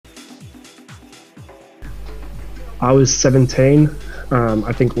I was 17,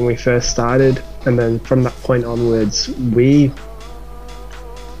 I think, when we first started, and then from that point onwards,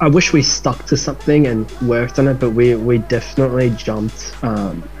 I wish we stuck to something and worked on it, but we definitely jumped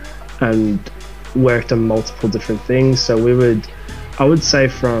and worked on multiple different things. So I would say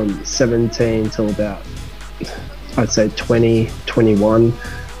from 17 till about, I'd say 20, 21,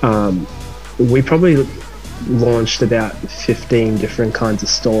 we probably launched about 15 different kinds of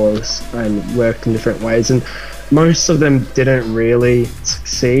stores and worked in different ways. And most of them didn't really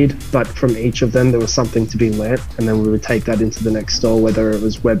succeed, but from each of them there was something to be learnt, and then we would take that into the next store, whether it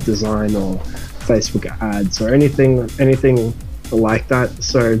was web design or Facebook ads or anything like that.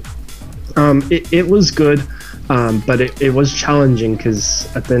 So it was good, but it was challenging,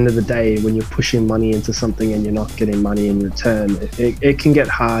 because at the end of the day, when you're pushing money into something and you're not getting money in return, it can get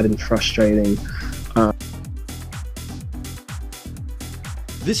hard and frustrating.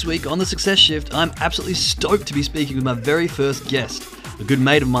 This week on The Success Shift, I'm absolutely stoked to be speaking with my very first guest, a good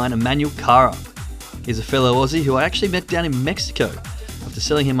mate of mine, Emmanuel. He's a fellow Aussie who I actually met down in Mexico. After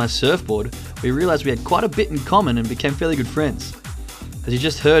selling him my surfboard, we realised we had quite a bit in common and became fairly good friends. As you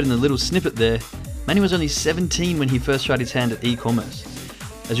just heard in the little snippet there, Manny was only 17 when he first tried his hand at e-commerce.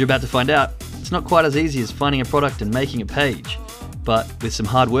 As you're about to find out, it's not quite as easy as finding a product and making a page, but with some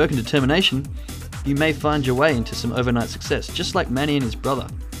hard work and determination, you may find your way into some overnight success, just like Manny and his brother.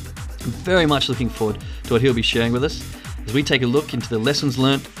 I'm very much looking forward to what he'll be sharing with us as we take a look into the lessons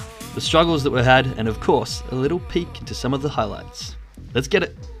learnt, the struggles that were had, and of course, a little peek into some of the highlights. Let's get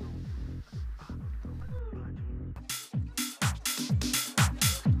it.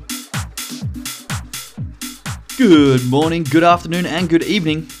 Good morning, good afternoon, and good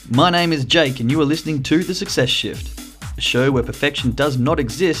evening. My name is Jake, and you are listening to The Success Shift, a show where perfection does not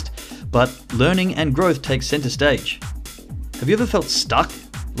exist, but learning and growth takes center stage. Have you ever felt stuck?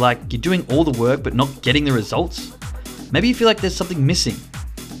 Like you're doing all the work but not getting the results? Maybe you feel like there's something missing.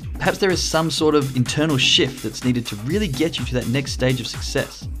 Perhaps there is some sort of internal shift that's needed to really get you to that next stage of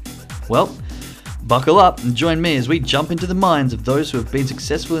success. Well, buckle up and join me as we jump into the minds of those who have been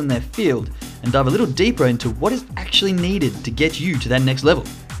successful in their field and dive a little deeper into what is actually needed to get you to that next level.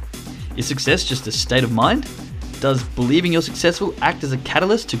 Is success just a state of mind? Does believing you're successful act as a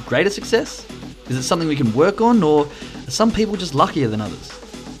catalyst to greater success? Is it something we can work on, or are some people just luckier than others?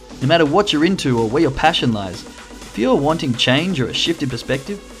 No matter what you're into or where your passion lies, if you're wanting change or a shift in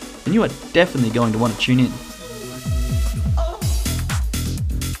perspective, then you are definitely going to want to tune in.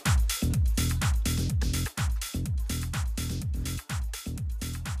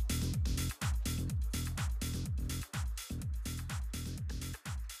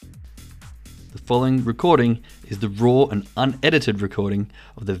 The following recording is the raw and unedited recording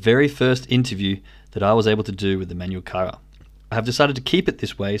of the very first interview that I was able to do with Emmanuel. I have decided to keep it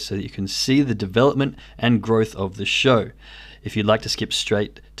this way so that you can see the development and growth of the show. If you'd like to skip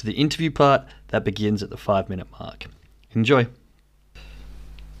straight to the interview part, that begins at the 5-minute mark. Enjoy.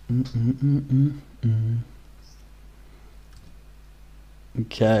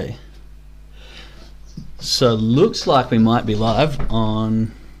 Okay. So looks like we might be live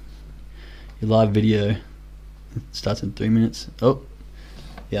on your live video. It starts in 3 minutes. Oh,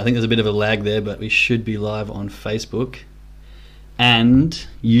 yeah, I think there's a bit of a lag there, but we should be live on Facebook and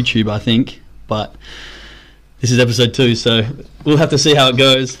YouTube, I think. But this is episode 2, so we'll have to see how it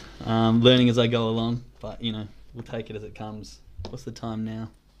goes. Learning as I go along, but you know, we'll take it as it comes. What's the time now?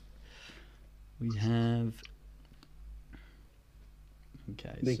 We have.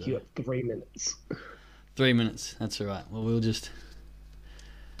 Okay, I think you have 3 minutes. 3 minutes. That's all right. Well, we'll just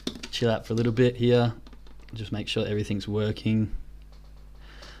chill out for a little bit here. Just make sure everything's working.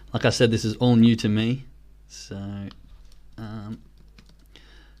 Like I said, this is all new to me, so can't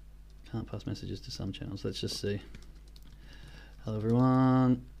pass messages to some channels. Let's just see. Hello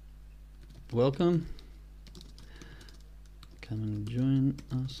everyone, welcome. Come and join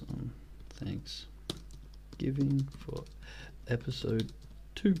us on Thanksgiving for episode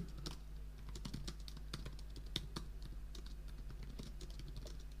 2.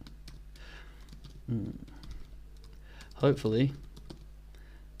 Hopefully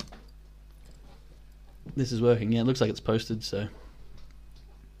this is working. Yeah, it looks like it's posted, so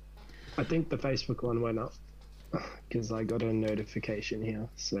I think the Facebook one went up because I got a notification here,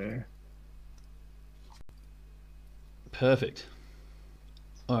 so perfect.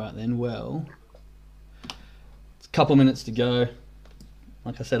 All right then, well, it's a couple minutes to go.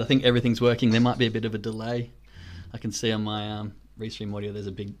 Like I said, I think everything's working. There might be a bit of a delay. I can see on my restream audio there's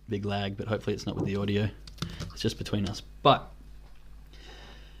a big lag, but hopefully it's not with the audio. It's just between us. But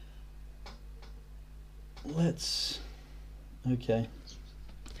okay.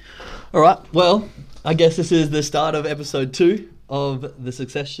 All right. Well, I guess this is the start of episode 2 of the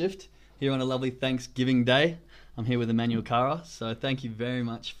Success Shift here on a lovely Thanksgiving day. I'm here with Emmanuel Cara, so thank you very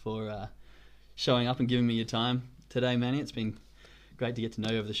much for showing up and giving me your time today, Manny. It's been great to get to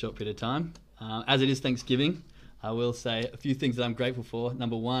know you over the short period of time. As it is Thanksgiving, I will say a few things that I'm grateful for.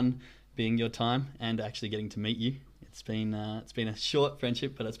 Number one, being your time and actually getting to meet you. It's been a short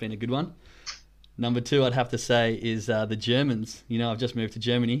friendship, but it's been a good one. Number two, I'd have to say, is the Germans. You know, I've just moved to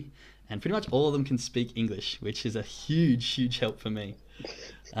Germany, and pretty much all of them can speak English, which is a huge, huge help for me.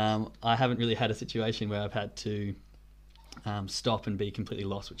 I haven't really had a situation where I've had to stop and be completely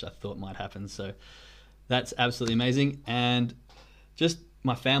lost, which I thought might happen. So that's absolutely amazing. And just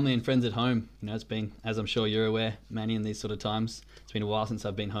my family and friends at home. You know, it's been, as I'm sure you're aware, Manny, in these sort of times, it's been a while since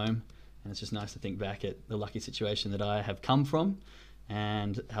I've been home, and it's just nice to think back at the lucky situation that I have come from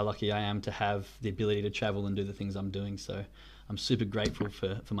and how lucky I am to have the ability to travel and do the things I'm doing. So I'm super grateful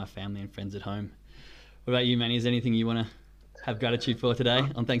for my family and friends at home. What about you, Manny? Is there anything you want to have gratitude for today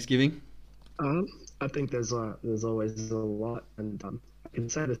on Thanksgiving? I think there's always a lot, and I can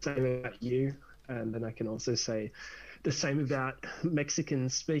say the same about you, and then I can also say the same about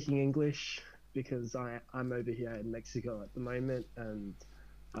Mexicans speaking English, because I'm over here in Mexico at the moment, and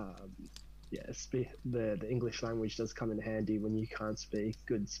the English language does come in handy when you can't speak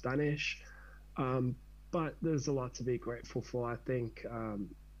good Spanish. But there's a lot to be grateful for. I think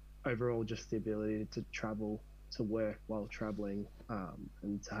overall, just the ability to travel, to work while traveling,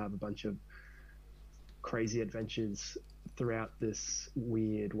 and to have a bunch of crazy adventures throughout this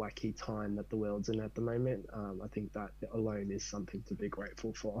weird, wacky time that the world's in at the moment. I think that alone is something to be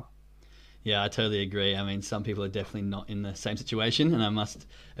grateful for. Yeah, I totally agree. I mean, some people are definitely not in the same situation, and I must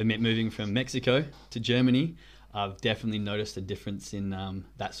admit, moving from Mexico to Germany, I've definitely noticed a difference in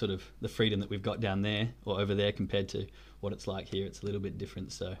that sort of the freedom that we've got down there or over there compared to what it's like here. It's a little bit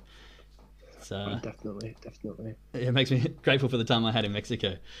different. So it's, Definitely. it makes me grateful for the time I had in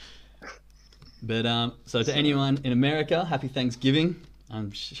Mexico. But so to anyone in America, happy Thanksgiving.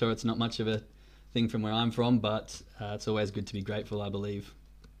 I'm sure it's not much of a thing from where I'm from, but it's always good to be grateful, I believe.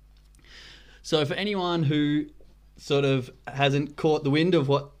 So for anyone who sort of hasn't caught the wind of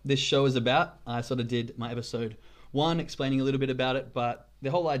what this show is about, I sort of did my episode 1 explaining a little bit about it, but the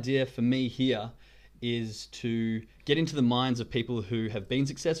whole idea for me here is to get into the minds of people who have been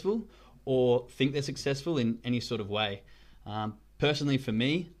successful or think they're successful in any sort of way. Personally, for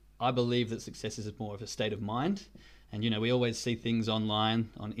me, I believe that success is more of a state of mind. And, you know, we always see things online,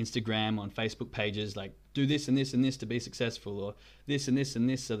 on Instagram, on Facebook pages, like do this and this and this to be successful, or this and this and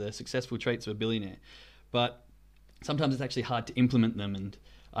this are the successful traits of a billionaire. But sometimes it's actually hard to implement them. And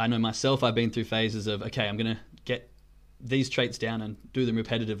I know myself, I've been through phases of, okay, I'm going to get these traits down and do them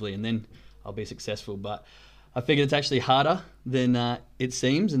repetitively, and then I'll be successful. But I figured it's actually harder than it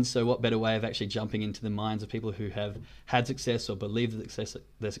seems. And so what better way of actually jumping into the minds of people who have had success or believe that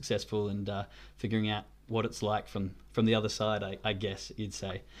they're successful, and figuring out what it's like from the other side, I guess you'd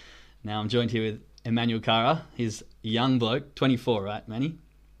say. Now I'm joined here with Emmanuel Cara. He's a young bloke, 24, right, Manny?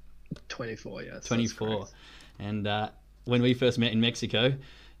 24, yes. 24. And when we first met in Mexico,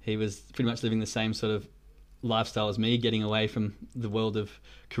 he was pretty much living the same sort of lifestyle as me, getting away from the world of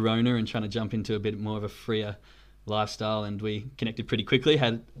Corona and trying to jump into a bit more of a freer lifestyle. And we connected pretty quickly,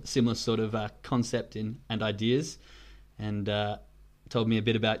 had a similar sort of concept and ideas, and told me a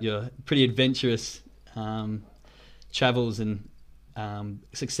bit about your pretty adventurous travels and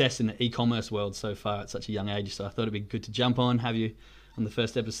success in the e-commerce world so far at such a young age. So I thought it'd be good to jump on, have you on the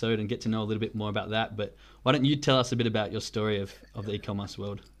first episode and get to know a little bit more about that. But why don't you tell us a bit about your story of the e-commerce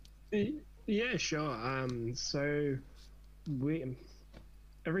world? Yeah, sure. So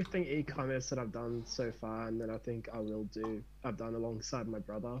everything e-commerce that I've done so far, and that I think I will do, I've done alongside my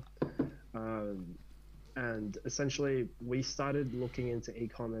brother. And essentially, we started looking into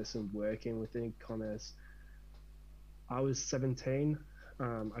e-commerce and working with e-commerce. I was 17,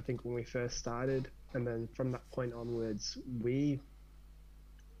 I think, when we first started, and then from that point onwards,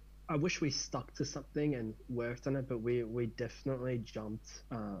 I wish we stuck to something and worked on it, but we definitely jumped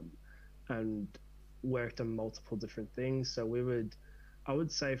and worked on multiple different things. So I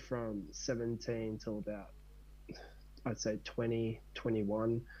would say from 17 till about, I'd say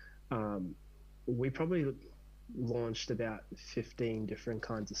 2021, we probably launched about 15 different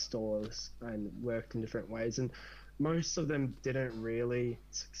kinds of stores and worked in different ways, and most of them didn't really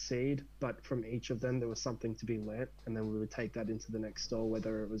succeed, but from each of them there was something to be learnt, and then we would take that into the next store,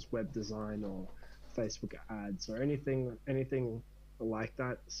 whether it was web design or Facebook ads or anything like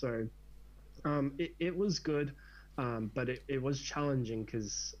that. So it was good, but it was challenging,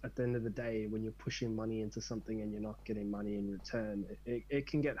 because at the end of the day, when you're pushing money into something and you're not getting money in return, it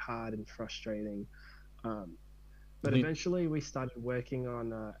can get hard and frustrating. Um, I but think eventually we started working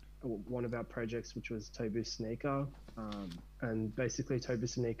on one of our projects, which was Tobu Sneaker. And basically Tobu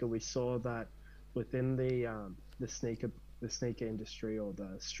Sneaker, we saw that within the sneaker industry or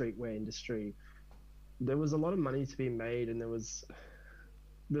the streetwear industry, there was a lot of money to be made, and there was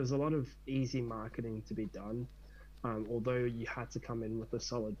a lot of easy marketing to be done. Although you had to come in with a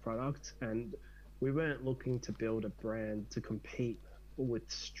solid product, and we weren't looking to build a brand to compete with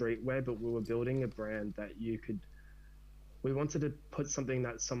streetwear, but we were building a brand that you could. We wanted to put something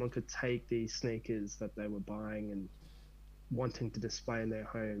that someone could take these sneakers that they were buying and wanting to display in their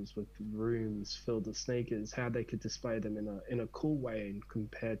homes with rooms filled with sneakers, how they could display them in a cool way and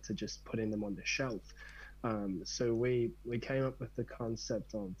compared to just putting them on the shelf. So we came up with the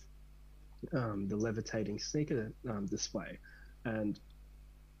concept of the levitating sneaker display, and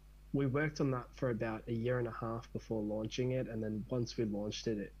we worked on that for about a year and a half before launching it. And then once we launched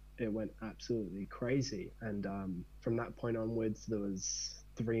it, it went absolutely crazy. And from that point onwards, there was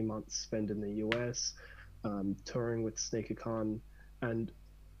 3 months spent in the US, touring with SneakerCon, and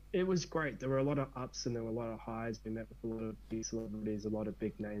it was great. There were a lot of ups and there were a lot of highs. We met with a lot of big celebrities, a lot of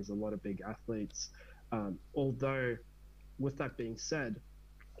big names, a lot of big athletes. Although, with that being said,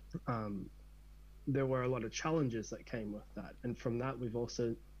 um, there were a lot of challenges that came with that, and from that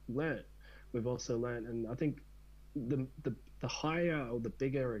learned. We've also learned, and I think the higher or the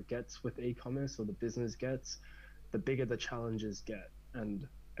bigger it gets with e-commerce or the business gets, the bigger the challenges get. And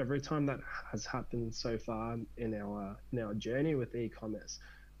every time that has happened so far in our journey with e-commerce,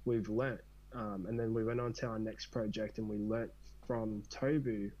 we've learned. And then we went on to our next project, and we learnt from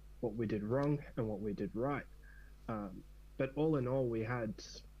Tobu what we did wrong and what we did right. But all in all, we had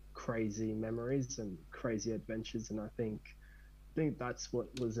crazy memories and crazy adventures, and I think that's what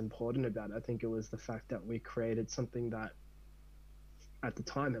was important about it. I think it was the fact that we created something that, at the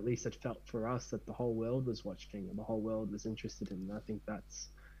time at least, it felt for us that the whole world was watching and the whole world was interested in. And I think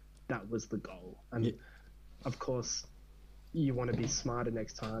that was the goal. And yeah, of course, you want to be smarter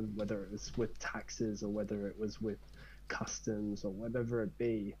next time, whether it was with taxes or whether it was with customs or whatever it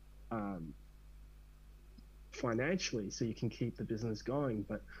be, financially, so you can keep the business going.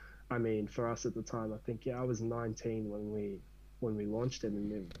 But I mean, for us at the time, I think, yeah, I was 19 when we launched it, and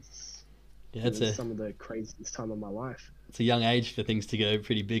yeah, it was some of the craziest time of my life. it's a young age for things to go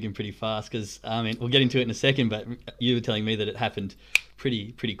pretty big and pretty fast. Because I mean, we'll get into it in a second, but you were telling me that it happened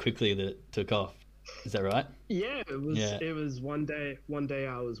pretty quickly that it took off. Is that right? Yeah, it was Yeah. it was one day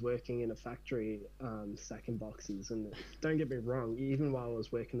I was working in a factory, stacking boxes. And don't get me wrong, even while I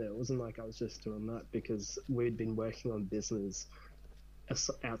was working there, it wasn't like I was just doing that, because we'd been working on business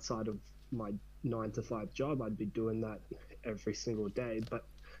outside of my 9 to 5 job. I'd be doing that every single day. But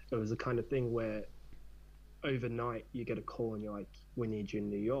it was the kind of thing where overnight you get a call and you're like, we need you in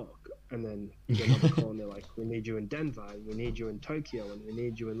New York. And then you get another call and they're like, we need you in Denver, and we need you in Tokyo, and we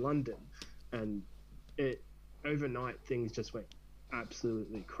need you in London. And it overnight, things just went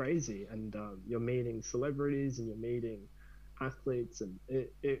absolutely crazy. And you're meeting celebrities and you're meeting athletes, and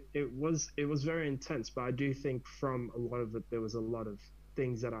it was very intense. But I do think from a lot of it, there was a lot of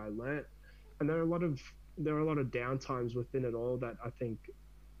things that I learned, and there are a lot of downtimes within it all that I think,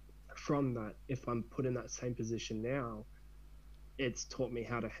 from that, if I'm put in that same position now, it's taught me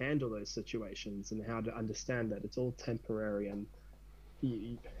how to handle those situations and how to understand that it's all temporary. And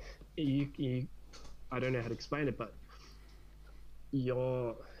you, you I don't know how to explain it, but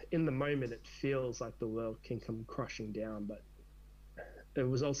you're in the moment, it feels like the world can come crushing down. But it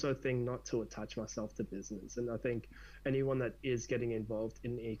was also a thing not to attach myself to business. And I think anyone that is getting involved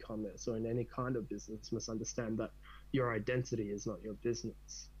in e-commerce or in any kind of business must understand that your identity is not your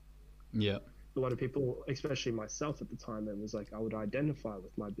business. Yeah. A lot of people, especially myself at the time, it was like I would identify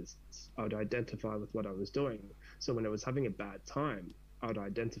with my business. I would identify with what I was doing. So when I was having a bad time, I would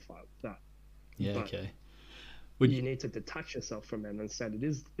identify with that. Yeah. But Okay. you need to detach yourself from it and understand it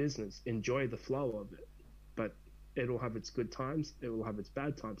is business. Enjoy the flow of it, but it will have its good times, it will have its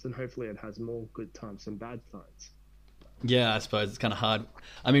bad times, and hopefully it has more good times than bad times. Yeah, I suppose it's kind of hard.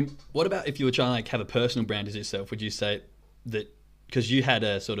 I mean, what about if you were trying to like have a personal brand as yourself? Would you say that because you had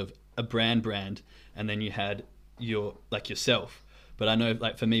a sort of a brand, and then you had your like yourself? But I know,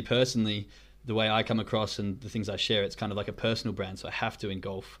 like for me personally, the way I come across and the things I share, it's kind of like a personal brand. So I have to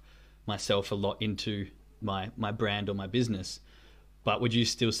engulf myself a lot into my brand or my business. But would you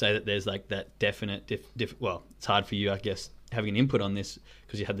still say that there's like that definite well, it's hard for you, I guess, having an input on this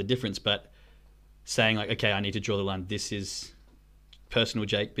because you had the difference, but saying like, okay, I need to draw the line. This is personal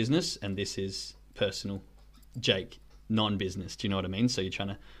Jake business, and this is personal Jake non-business. Do you know what I mean? So you're trying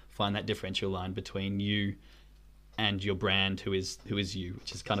to find that differential line between you and your brand, who is you,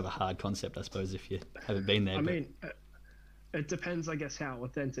 which is kind of a hard concept, I suppose, if you haven't been there. I mean, it depends, I guess, how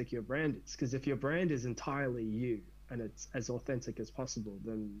authentic your brand is. Because if your brand is entirely you and it's as authentic as possible,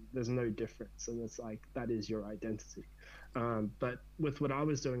 then there's no difference, and it's like that is your identity. But with what I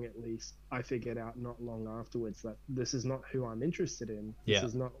was doing, at least, I figured out not long afterwards that this is not who I'm interested in. This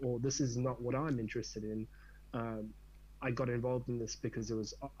is not, or this is not what I'm interested in. I got involved in this because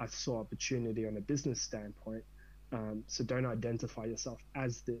I saw opportunity on a business standpoint. So don't identify yourself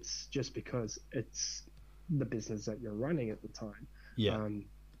as this just because it's the business that you're running at the time.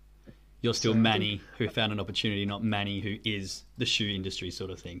 You're still Manny who found an opportunity, not Manny who is the shoe industry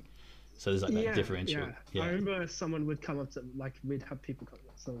sort of thing. So there's like that differential. I remember someone would come up to, like, we'd have people come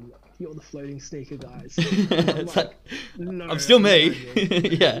up to, like, you're the floating sneaker guys. It's like, no, I'm still me.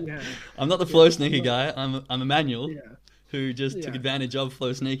 Yeah. I'm not the flow sneaker guy. I'm Emmanuel who just took Yeah. advantage of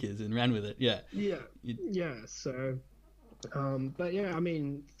flow sneakers and ran with it. So but yeah, I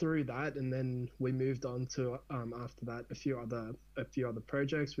mean, through that, and then we moved on to after that a few other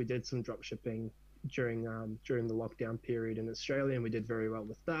projects. We did some drop shipping during the lockdown period in Australia, and we did very well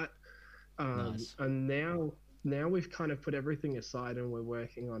with that. Nice. And now we've kind of put everything aside, and we're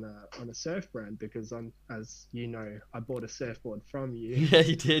working on a surf brand, because as you know, I bought a surfboard from you. Yeah,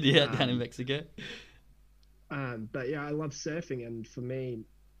 you did. Yeah, down in Mexico. But yeah, I love surfing, and for me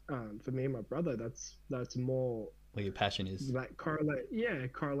and my brother, that's more Where your passion is. that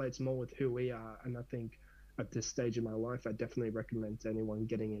correlates more with who we are. And I think at this stage in my life, I definitely recommend to anyone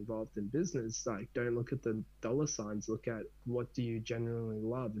getting involved in business, like, don't look at the dollar signs, look at what do you genuinely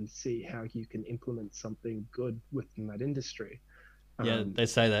love and see how you can implement something good within that industry. Yeah, they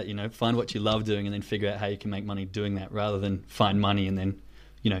say that, find what you love doing and then figure out how you can make money doing that, rather than find money and then,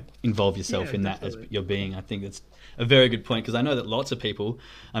 involve yourself in that as your being. I think that's a very good point, because I know that lots of people,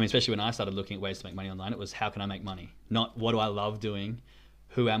 especially when I started looking at ways to make money online, it was how can I make money? Not what do I love doing?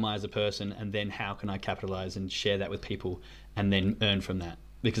 Who am I as a person? And then how can I capitalize and share that with people and then earn from that?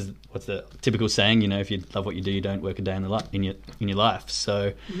 Because what's the typical saying? If you love what you do, you don't work a day in your life.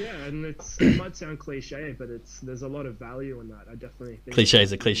 So yeah, and it might sound cliche, but there's a lot of value in that. I definitely think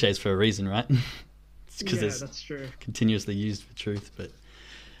cliches are cliches for a reason, right? It's because that's true. Continuously used for truth. But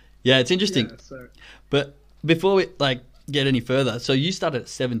yeah, it's interesting. Yeah, but before we get any further, so you started at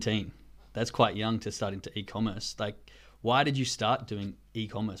 17. That's quite young to start into e-commerce. Why did you start doing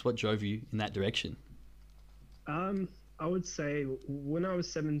e-commerce? What drove you in that direction? I would say when I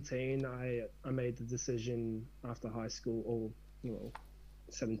was 17, I made the decision after high school, or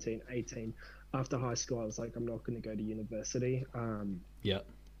 17, 18. After high school, I was like, I'm not going to go to university.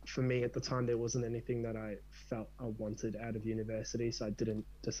 For me at the time, there wasn't anything that I felt I wanted out of university, so I didn't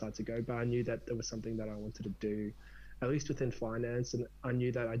decide to go. But I knew that there was something that I wanted to do, at least within finance, and I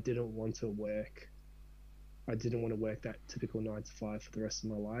knew that I didn't want to work that typical 9 to 5 for the rest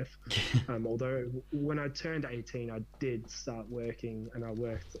of my life. Although when I turned 18, I did start working, and I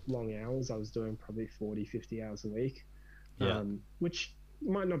worked long hours. I was doing probably 40, 50 hours a week, which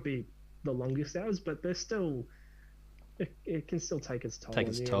might not be the longest hours, but they're still, it can still take its toll.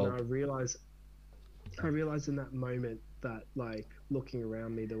 And I realized in that moment that, like, looking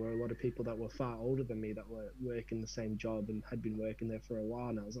around me, there were a lot of people that were far older than me that were working the same job and had been working there for a while.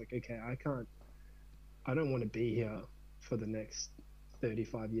 And I was like, okay, I don't want to be here for the next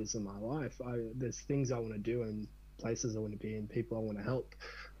 35 years of my life. There's things I want to do and places I want to be and people I want to help.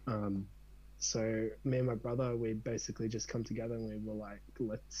 So me and my brother, we basically just come together and we were like,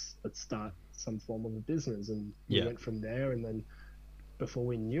 let's start some form of a business. And we went from there. And then before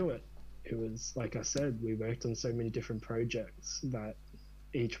we knew it, it was, like I said, we worked on so many different projects that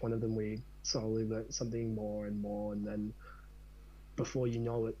each one of them we slowly learned something more and more. And then before you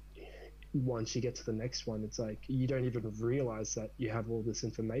know it, once you get to the next one, it's like you don't even realize that you have all this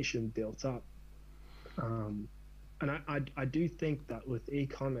information built up. And I do think that with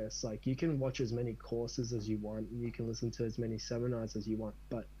e-commerce, like, you can watch as many courses as you want, and you can listen to as many seminars as you want,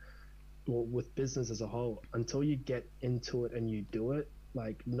 but with business as a whole, until you get into it and you do it,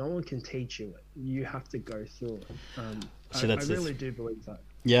 like, no one can teach you it. You have to go through it. I really do believe that.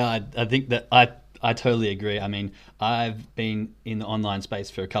 Yeah, I think that I totally agree. I mean, I've been in the online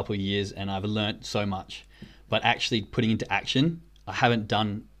space for a couple of years and I've learnt so much, but actually putting into action, I haven't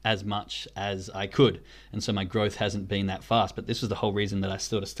done as much as I could. And so my growth hasn't been that fast. But this was the whole reason that I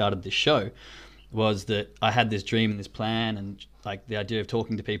sort of started this show, was that I had this dream and this plan and, like, the idea of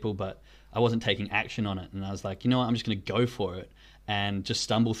talking to people, but I wasn't taking action on it. And I was like, you know what, I'm just going to go for it and just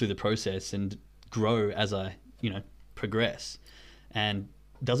stumble through the process and grow as I, progress. And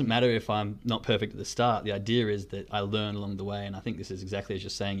doesn't matter if I'm not perfect at the start. The idea is that I learn along the way, and I think this is exactly as you're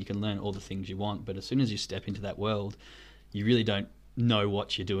saying. You can learn all the things you want, but as soon as you step into that world, you really don't know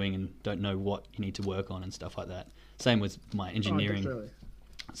what you're doing and don't know what you need to work on and stuff like that. Same with my engineering,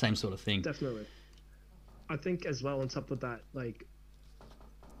 same sort of thing. Definitely. I think as well on top of that, like,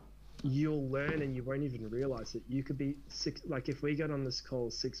 you'll learn and you won't even realize it. You could be like if we get on this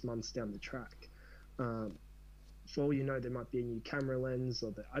call 6 months down the track, for all you know, there might be a new camera lens,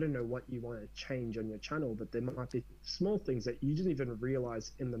 or I don't know what you want to change on your channel, but there might be small things that you didn't even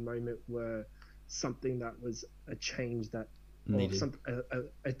realize in the moment were something that was a change that, or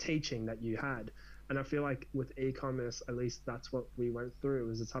a teaching that you had. And I feel like with e-commerce, at least that's what we went through. It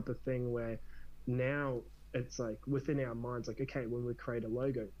was the type of thing where now it's like within our minds, like, okay, when we create a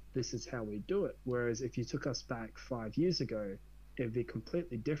logo, this is how we do it. Whereas if you took us back 5 years ago, it'd be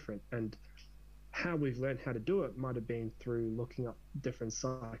completely different. And how we've learned how to do it might have been through looking up different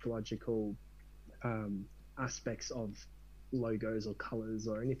psychological aspects of logos or colors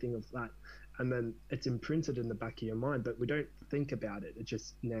or anything of that. And then it's imprinted in the back of your mind, but we don't think about it. It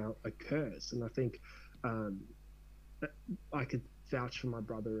just now occurs. And I think I could vouch for my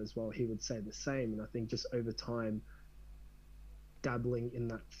brother as well. He would say the same. And I think just over time, dabbling in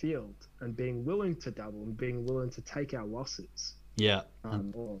that field and being willing to dabble and being willing to take our losses. Yeah.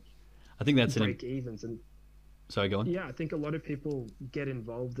 Or I think that's break evens. And sorry, go on. Yeah, I think a lot of people get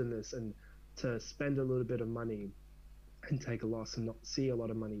involved in this, and to spend a little bit of money and take a loss and not see a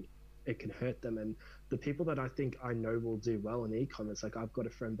lot of money, it can hurt them. And the people that I think I know will do well in e-commerce, like I've got a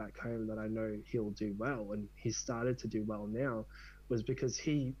friend back home that I know he'll do well, and he started to do well now, was because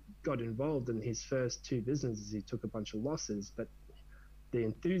he got involved in his first 2 businesses. He took a bunch of losses, but the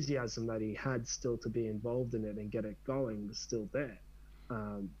enthusiasm that he had still to be involved in it and get it going was still there.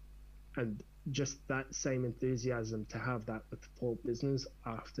 And just that same enthusiasm to have that with the full business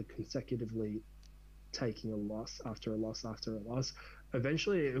after consecutively taking a loss after a loss after a loss,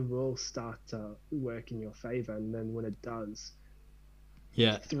 eventually it will start to work in your favor. And then when it does,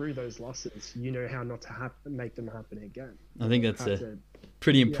 through those losses, you know how not to make them happen again. I think that's a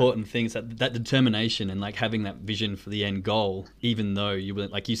pretty important thing. Is that determination and like having that vision for the end goal, even though you were,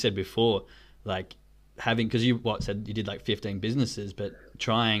 like you said before, like having, because you said you did like 15 businesses, but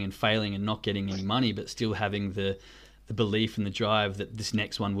trying and failing and not getting any money, but still having the belief and the drive that this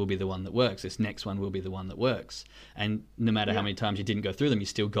next one will be the one that works. This next one will be the one that works. And no matter how many times you didn't go through them, you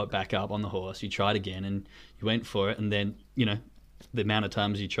still got back up on the horse. You tried again and you went for it. And then, you know, the amount of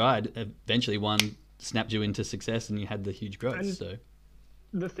times you tried, eventually one snapped you into success and you had the huge growth. And so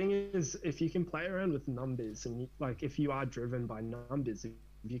the thing is, if you can play around with numbers and like, if you are driven by numbers, if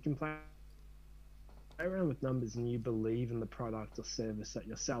you can play around with numbers and you believe in the product or service that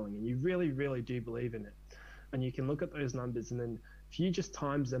you're selling, and you really, really do believe in it, and you can look at those numbers, and then if you just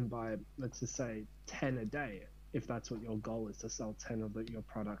times them by, let's just say 10 a day, if that's what your goal is, to sell 10 of your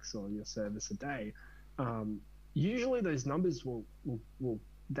products or your service a day, usually those numbers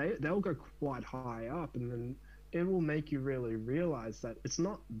they'll go quite high up, and then it will make you really realize that it's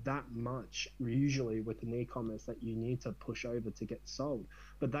not that much usually with an e-commerce that you need to push over to get sold.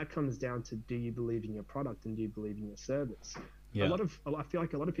 But that comes down to, do you believe in your product and do you believe in your service? I feel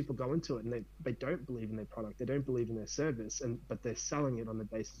like a lot of people go into it and they don't believe in their product, they don't believe in their service, but they're selling it on the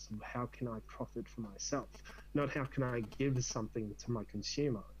basis of how can I profit for myself, not how can I give something to my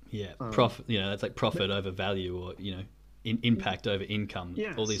consumer. Profit, that's like profit over value, or impact over income,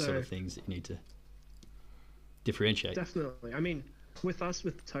 all these sort of things that you need to differentiate. Definitely. I mean, with us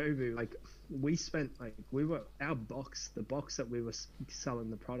with Tobu, like we spent the box that we were selling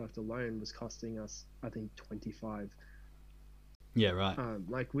the product alone was costing us, I think, 25. Yeah, right.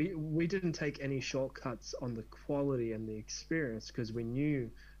 Like we didn't take any shortcuts on the quality and the experience, because we knew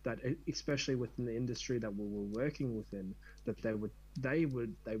that especially within the industry that we were working within, that they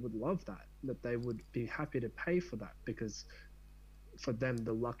would love that they would be happy to pay for that, because for them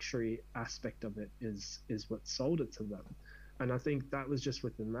the luxury aspect of it is what sold it to them. And I think that was just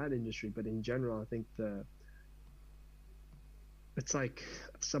within that industry, but in general I think it's like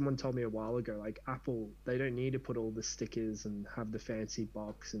someone told me a while ago, like Apple, they don't need to put all the stickers and have the fancy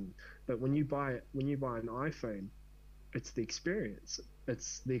box, but when you buy an iPhone, it's the experience.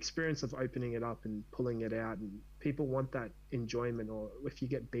 It's the experience of opening it up and pulling it out, and people want that enjoyment. Or if you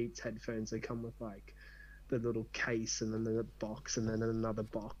get Beats headphones, they come with like the little case and then the box and then another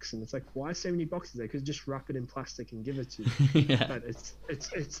box, and it's like, why so many boxes there? Because just wrap it in plastic and give it to you. But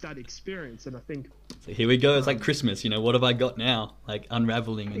it's that experience. And I think, so here we go, it's like Christmas, what have I got now, like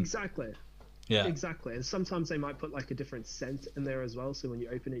unraveling exactly. And sometimes they might put like a different scent in there as well, so when you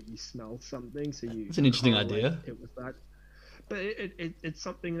open it you smell something, so you, it's an interesting idea. It with that. but it's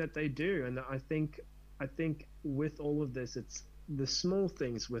something that they do, and I think with all of this, it's the small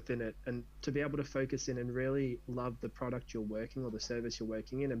things within it, and to be able to focus in and really love the product you're working or the service you're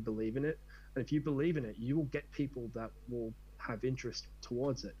working in and believe in it. And if you believe in it, you will get people that will have interest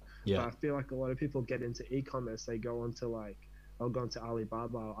towards it. But Yeah. I feel like a lot of people get into e-commerce, they go onto like, I'll go onto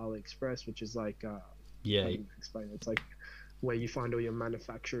Alibaba or AliExpress, which is like, Yeah. how do you explain it? It's like where you find all your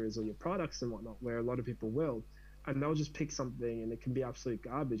manufacturers or your products and whatnot, where a lot of people will, and they'll just pick something and it can be absolute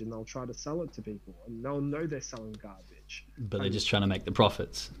garbage, and they'll try to sell it to people, and they'll know they're selling garbage. But they're And, just trying to make the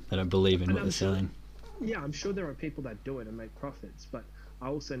profits. They don't believe in and what they're selling. yeah, I'm sure there are people that do it and make profits, but I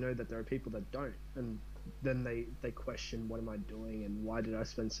also know that there are people that don't, and then they question, what am I doing, and why did I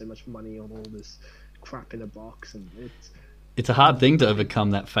spend so much money on all this crap in a box? And It's a hard thing to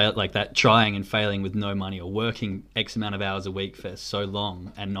overcome, that fail, like that trying and failing with no money, or working X amount of hours a week for so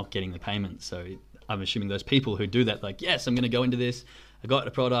long and not getting the payment. So I'm assuming those people who do that, like, yes, I'm going to go into this, I got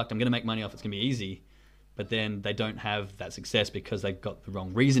a product, I'm going to make money off, it's going to be easy. But then they don't have that success because they've got the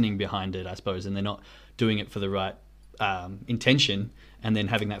wrong reasoning behind it, I suppose, and they're not doing it for the right intention, and then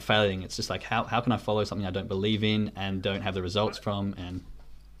having that failing. It's just like, how can I follow something I don't believe in and don't have the results from? And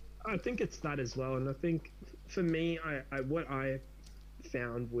I think it's that as well. And I think for me, what I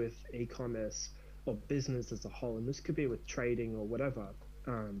found with e-commerce or business as a whole, and this could be with trading or whatever,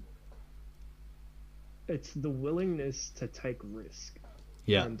 it's the willingness to take risk.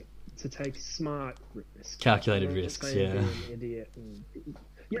 yeah, And to take smart risks. calculated I'm not risks, saying yeah. be an idiot.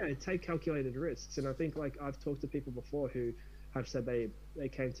 Yeah, take calculated risks. And I think, like, I've talked to people before who have said they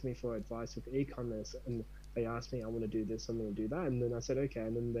came to me for advice with e-commerce, and they asked me, I want to do this, I'm going to do that. And then I said, okay.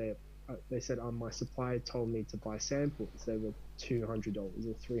 And then they said, my supplier told me to buy samples. They were $200 or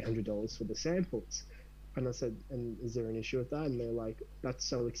 $300 for the samples. And I said, and is there an issue with that? And they're like, that's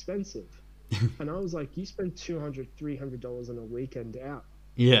so expensive. And I was like, you spend $200, $300 on a weekend out.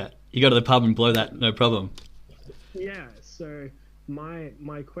 Yeah, you go to the pub and blow that, no problem. Yeah, so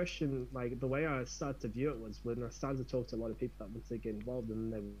my question, like the way I started to view it, was when I started to talk to a lot of people that wanted to get involved,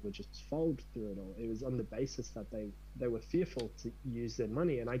 and they would just fold through it all. It was on the basis that they were fearful to use their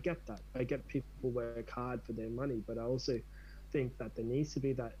money, and I get that. I get people work hard for their money, but I also think that there needs to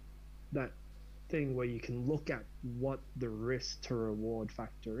be that thing where you can look at what the risk to reward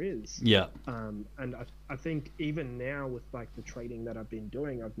factor is. Yeah. And I think even now with like the trading that I've been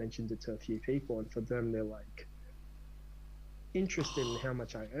doing, I've mentioned it to a few people, and for them, they're like interested in how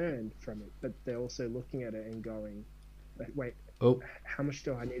much I earned from it, but they're also looking at it and going, wait, how much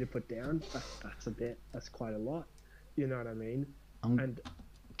do I need to put down? That's quite a lot. You know what I mean? I'm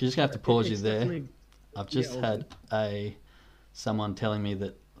just gonna have to pause you there. I've just Yeah, had someone telling me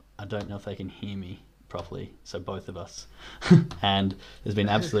that I don't know if they can hear me properly, so both of us. And there's been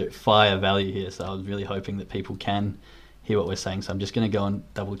absolute fire value here, so I was really hoping that people can hear what we're saying. So I'm just going to go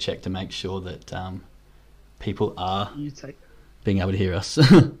and double check to make sure that people are being able to hear us.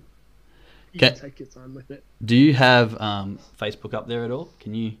 You can take your time with it. Do you have Facebook up there at all?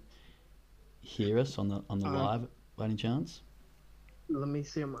 Can you hear us on the live by any chance? Let me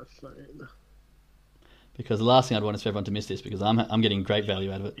see on my phone. Because the last thing I'd want is for everyone to miss this, because I'm getting great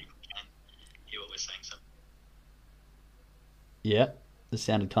value out of it. Hear what we're saying, so. Yeah, this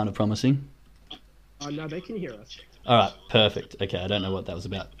sounded kind of promising. Oh no, they can hear us. All right, perfect. Okay, I don't know what that was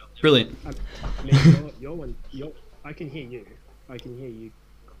about. Brilliant. I mean, I can hear you. I can hear you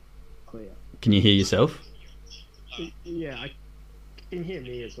clear. Can you hear yourself? Yeah, I can hear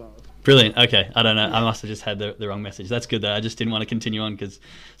me as well. Brilliant. Okay, I don't know. I must have just had the wrong message. That's good though. I just didn't want to continue on because,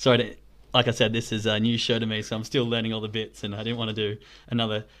 like I said, this is a new show to me, so I'm still learning all the bits, and I didn't want to do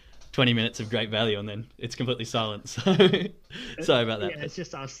another 20 minutes of great value and then it's completely silent. So sorry about that. Yeah, it's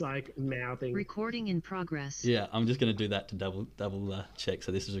just us like mouthing. Recording in progress. Yeah, I'm just going to do that to double check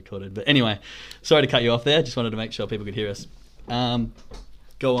so this is recorded. But anyway, sorry to cut you off there. Just wanted to make sure people could hear us.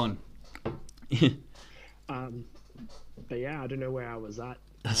 Go on. But yeah, I don't know where I was at.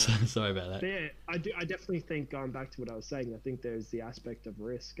 Sorry about that. But yeah, I definitely think, going back to what I was saying, I think there's the aspect of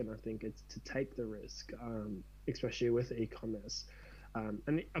risk, and I think it's to take the risk, especially with e-commerce.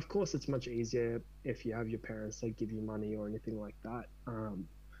 And of course, it's much easier if you have your parents that give you money or anything like that.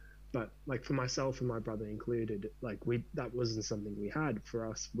 But like for myself and my brother included, like that wasn't something we had. For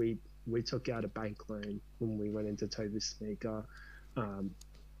us, we took out a bank loan when we went into Toby Sneaker,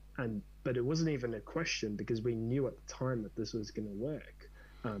 but it wasn't even a question because we knew at the time that this was going to work.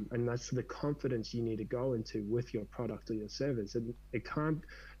 And that's the confidence you need to go into with your product or your service. And it can't,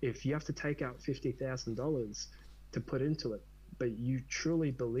 if you have to take out $50,000 to put into it, but you truly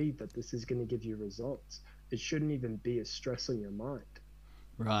believe that this is going to give you results, it shouldn't even be a stress on your mind.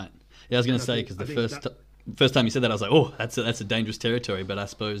 Right. Yeah, I was going to say, because the first time you said that, I was like, oh, that's a dangerous territory. But I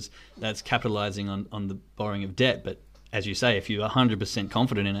suppose that's capitalizing on the borrowing of debt. But as you say, if you're 100%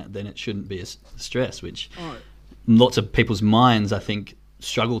 confident in it, then it shouldn't be a stress, which lots of people's minds, I think,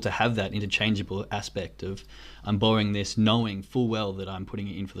 struggle to have that interchangeable aspect of I'm borrowing this knowing full well that I'm putting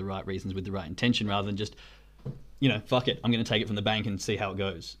it in for the right reasons with the right intention, rather than just, fuck it, I'm going to take it from the bank and see how it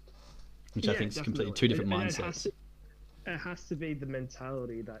goes, which I think is completely two different mindsets. It has to be the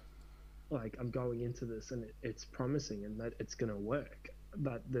mentality that, like, I'm going into this and it's promising and that it's going to work,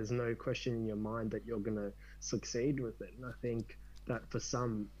 that there's no question in your mind that you're going to succeed with it. And I think that for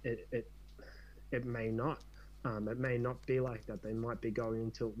some, it may not. It may not be like that. They might be going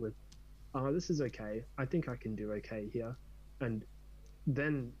into it with, oh, this is okay. I think I can do okay here. And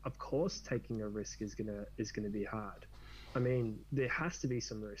then, of course, taking a risk is gonna be hard. I mean, there has to be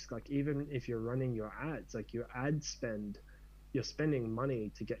some risk. Like, even if you're running your ads, like your ad spend, you're spending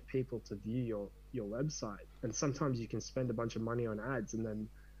money to get people to view your website. And sometimes you can spend a bunch of money on ads and then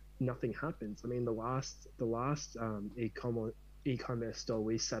nothing happens. I mean, the last e-commerce store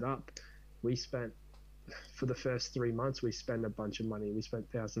we set up, we spent, for the first 3 months, we spent a bunch of money. We spent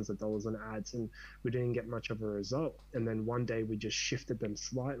thousands of dollars on ads and we didn't get much of a result. And then one day we just shifted them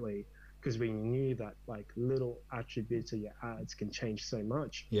slightly because we knew that, like, little attributes of your ads can change so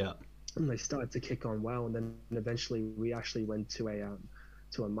much. Yeah. And they started to kick on well. And then eventually we actually went to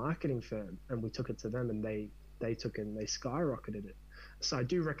a marketing firm and we took it to them, and they took it and they skyrocketed it. So I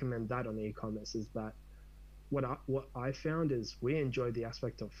do recommend that on e-commerce, is that what I found is we enjoy the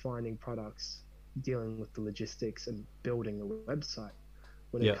aspect of finding products, dealing with the logistics and building a website.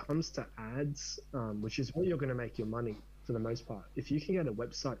 When it comes to ads, which is where you're going to make your money for the most part, if you can get a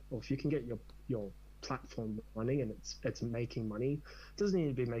website, or if you can get your platform running and it's making money, it doesn't need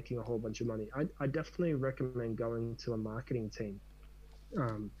to be making a whole bunch of money. I definitely recommend going to a marketing team,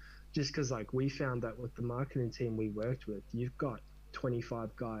 just because, like, we found that with the marketing team we worked with, you've got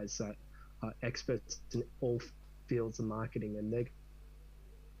 25 guys that are experts in all fields of marketing, and they're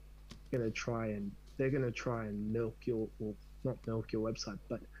going to try and milk your, well, not milk your website,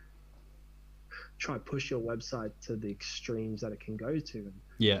 but try push your website to the extremes that it can go to.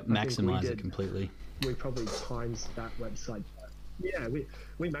 And maximize it completely. We probably times that website. Yeah,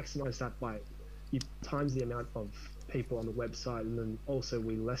 we maximize that by, you times the amount of people on the website, and then also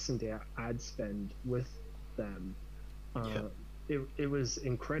we lessened our ad spend with them. It was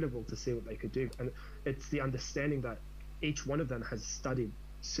incredible to see what they could do, and it's the understanding that each one of them has studied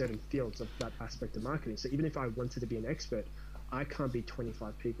certain fields of that aspect of marketing. So even if I wanted to be an expert, I can't be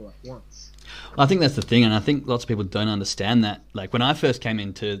 25 people at once. I think that's the thing, and I think lots of people don't understand that. Like, when I first came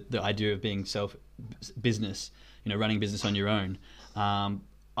into the idea of being business, running business on your own,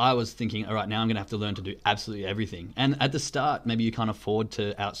 I was thinking, all right, now I'm going to have to learn to do absolutely everything. And at the start, maybe you can't afford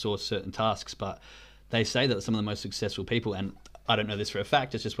to outsource certain tasks, but they say that some of the most successful people, and I don't know this for a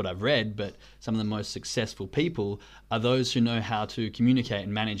fact, it's just what I've read, but some of the most successful people are those who know how to communicate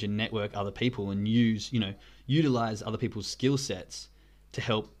and manage and network other people and utilize other people's skill sets to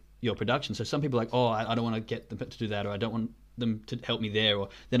help your production. So some people are like, oh, I don't want to get them to do that, or I don't want them to help me there, or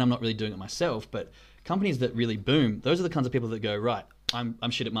then I'm not really doing it myself. But companies that really boom, those are the kinds of people that go, right,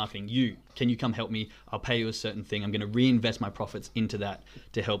 I'm shit at marketing. Can you come help me? I'll pay you a certain thing. I'm going to reinvest my profits into that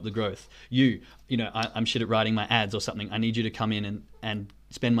to help the growth. I'm shit at writing my ads or something. I need you to come in and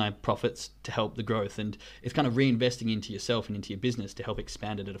spend my profits to help the growth. And it's kind of reinvesting into yourself and into your business to help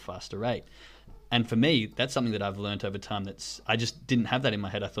expand it at a faster rate. And for me, that's something that I've learned over time. I just didn't have that in my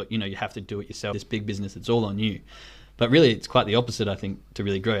head. I thought, you have to do it yourself. This big business, it's all on you. But really, it's quite the opposite, I think, to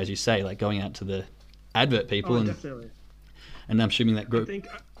really grow, as you say, like going out to the advert people. Definitely. And I'm assuming that group.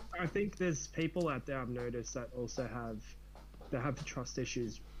 I think there's people out there I've noticed that also have trust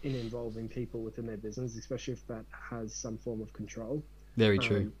issues in involving people within their business, especially if that has some form of control. Very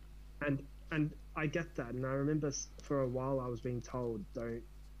true. And I get that. And I remember for a while I was being told,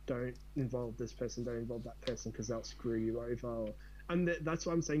 don't involve this person, don't involve that person, because they'll screw you over. And that's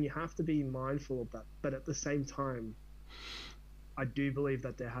what I'm saying. You have to be mindful of that. But at the same time, I do believe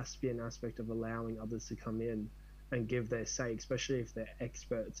that there has to be an aspect of allowing others to come in and give their say, especially if they're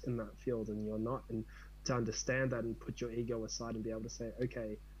experts in that field and you're not, and to understand that and put your ego aside and be able to say,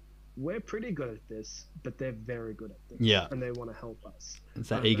 okay, we're pretty good at this, but they're very good at this. Yeah. And they want to help us. It's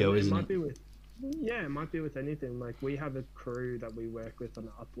that ego, isn't it? It might be with anything. Like, we have a crew that we work with on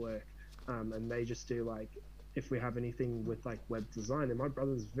Upwork, and they just do, like, if we have anything with, like, web design, and my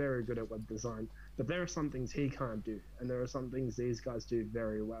brother's very good at web design, but there are some things he can't do, and there are some things these guys do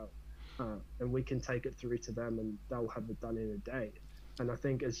very well. And we can take it through to them and they'll have it done in a day. And I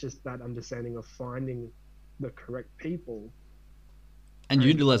think it's just that understanding of finding the correct people And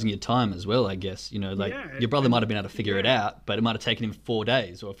utilizing your time as well, I guess. Like Yeah, your brother might have been able to figure it yeah. out, but it might have taken him 4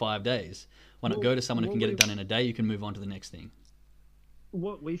 days or 5 days. Why not go to someone who can What get it we done in a day? You can move on to the next thing.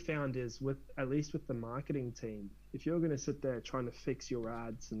 what we found is with at least with the marketing team, if you're going to sit there trying to fix your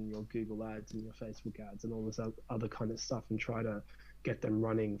ads and your Google ads and your Facebook ads and all this other kind of stuff and try to get them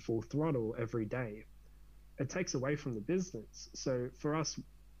running full throttle every day, it takes away from the business. So for us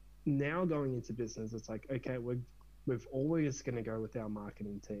now going into business, it's like, okay, we've always going to go with our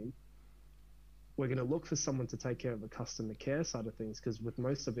marketing team. We're going to look for someone to take care of the customer care side of things, because with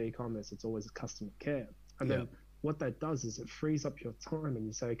most of e-commerce, it's always customer care. And Yeah. then what that does is it frees up your time, and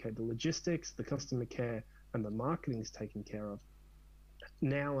you say, okay, the logistics, the customer care, and the marketing is taken care of.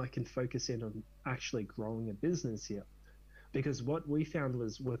 Now I can focus in on actually growing a business here. Because what we found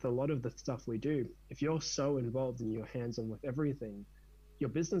was with a lot of the stuff we do, if you're so involved and you're hands-on with everything, your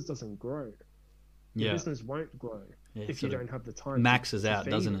business doesn't grow. Your Yeah. business won't grow Yeah, if you sort of don't have the time maxes to out,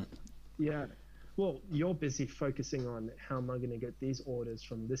 feed doesn't it. it? Yeah. Well, you're busy focusing on how am I going to get these orders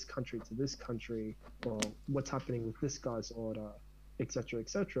from this country to this country, or what's happening with this guy's order, etc.,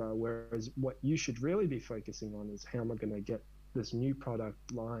 etc. Whereas what you should really be focusing on is how am I going to get this new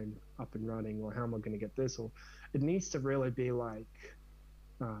product line up and running, or how am I going to get this, or it needs to really be like,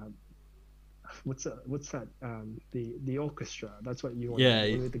 uh, what's that? The orchestra. That's what you want to Yeah.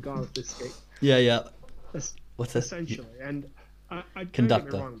 do with the guy with the skate. Yeah. Yeah. Es- What's that? Essentially, and I don't get me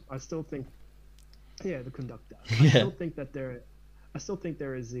Conductor. wrong. I still think, yeah, the conductor. Yeah. I still think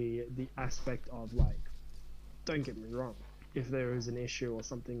there is the aspect of like, don't get me wrong. If there is an issue or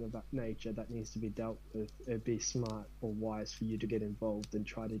something of that nature that needs to be dealt with, it'd be smart or wise for you to get involved and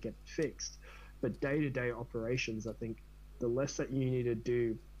try to get it fixed. But day-to-day operations, I think the less that you need to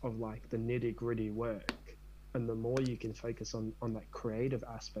do of like the nitty-gritty work, and the more you can focus on that creative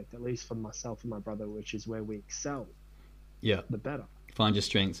aspect, at least for myself and my brother, which is where we excel, Yeah. the better. Find your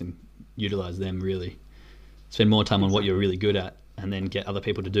strengths and utilize them really. Spend more time on what you're really good at, and then get other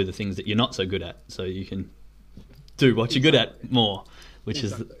people to do the things that you're not so good at, so you can do what you're good at more, which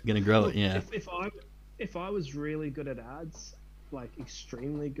is going to grow it. Yeah. If I was really good at ads, like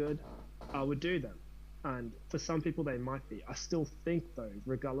extremely good, I would do them. And for some people, they might be. I still think, though,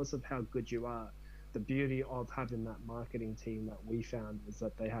 regardless of how good you are, the beauty of having that marketing team that we found is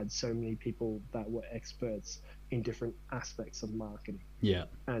that they had so many people that were experts in different aspects of marketing. Yeah.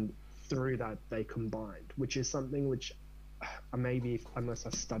 And through that, they combined, which is something which maybe unless I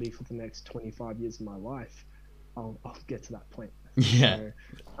study for the next 25 years of my life, I'll get to that point. Yeah.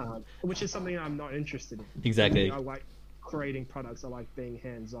 So, which is something I'm not interested in. Exactly. I like creating products. I like being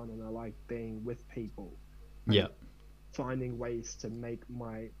hands-on, and I like being with people. Yeah. Finding ways to make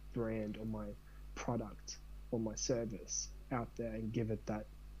my brand or my product or my service out there and give it that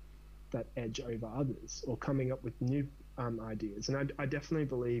edge over others, or coming up with new ideas. And I definitely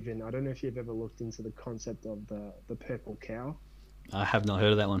believe in, I don't know if you've ever looked into the concept of the purple cow. I have not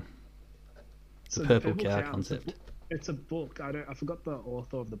heard of that one. The purple cow concept. It's a book. I forgot the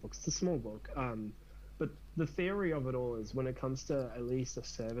author of the book. It's a small book. But the theory of it all is, when it comes to at least a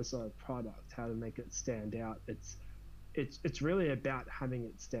service or a product, how to make it stand out. It's really about having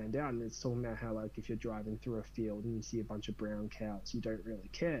it stand out, and it's talking about how, like, if you're driving through a field and you see a bunch of brown cows, you don't really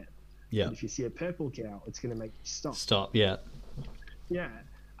care. Yeah. But if you see a purple cow, it's going to make you stop. Stop. Yeah. Yeah,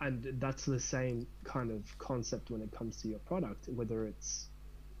 and that's the same kind of concept when it comes to your product. Whether it's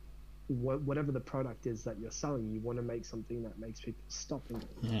whatever the product is that you're selling, you want to make something that makes people stop and go,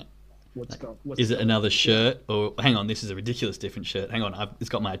 Yeah. Is it another shirt, or hang on, this is a ridiculous different shirt. Hang on, it's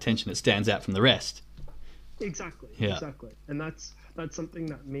got my attention. It stands out from the rest. Exactly. Yeah. Exactly. And that's something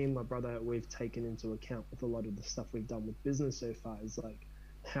that me and my brother, we've taken into account with a lot of the stuff we've done with business so far, is like,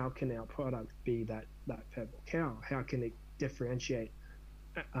 how can our product be that purple cow? How can it differentiate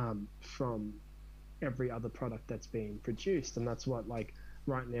from every other product that's being produced? And that's what, like,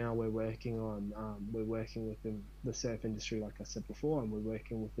 right now we're working on. We're working within the surf industry, like I said before, and we're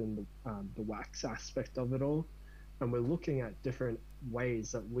working within the wax aspect of it all, and we're looking at different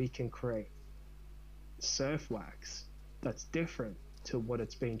ways that we can create surf wax that's different to what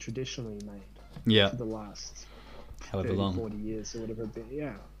it's been traditionally made. Yeah. For the last however 30, long, 40 years or whatever it be.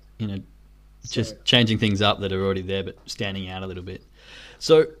 Yeah. Just changing things up that are already there, but standing out a little bit.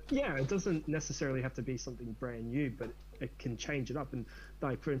 So yeah, it doesn't necessarily have to be something brand new, but it can change it up. And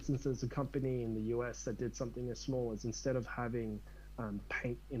like, for instance, there's a company in the US that did something as small as, instead of having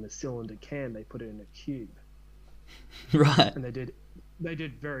paint in a cylinder can, they put it in a cube. Right. And they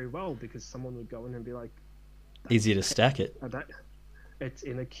did very well, because someone would go in and be like, easier to stack it. It's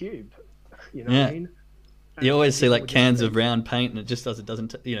in a cube, you know what I mean? You always see people like would just cans think, of round paint, and it just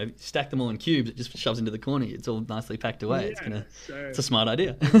doesn't stack them all in cubes. It just shoves into the corner. It's all nicely packed away. yeah, It's so a smart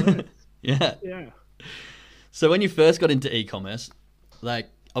idea. it works. Yeah. Yeah. So when you first got into e-commerce, like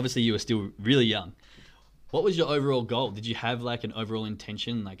obviously you were still really young. What was your overall goal? Did you have like an overall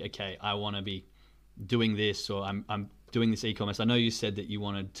intention? Like, okay, I want to be doing this, or I'm doing this e-commerce. I know you said that you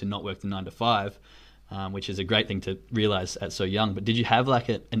wanted to not work the 9 to 5, which is a great thing to realize at so young. But did you have like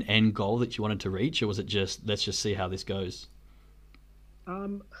an end goal that you wanted to reach, or was it just let's just see how this goes?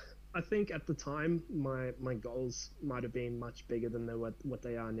 Um, I think at the time my goals might have been much bigger than what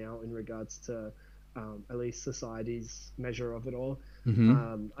they are now in regards to at least society's measure of it all.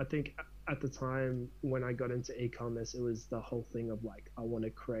 Mm-hmm. I think at the time when I got into e-commerce, it was the whole thing of like I want to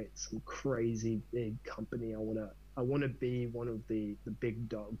create some crazy big company. I want to be one of the big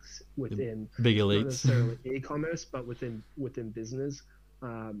dogs within Big not elites. necessarily e-commerce, but within business.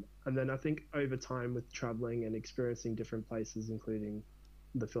 And then I think over time with traveling and experiencing different places, including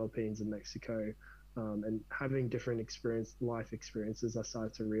the Philippines and Mexico, and having different life experiences, I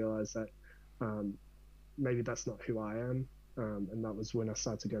started to realize that um, maybe that's not who I am. And that was when I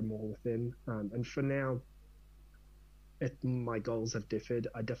started to go more within. And for now, my goals have differed.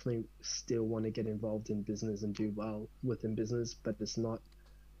 I definitely still want to get involved in business and do well within business, but it's not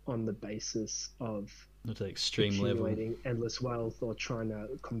on the basis of Not to the extreme level. accumulating endless wealth or trying to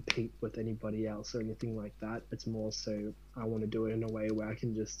compete with anybody else or anything like that. It's more so I want to do it in a way where I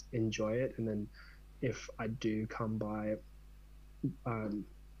can just enjoy it, and then if I do come by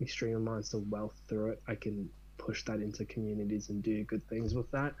extreme amounts of wealth through it, I can push that into communities and do good things with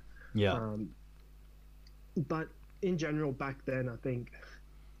that. Yeah. But in general, back then, I think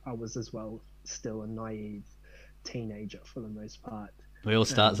I was as well still a naive teenager for the most part. We all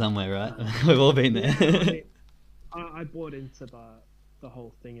start And somewhere, right? We've all been there. yeah, I mean, I bought into the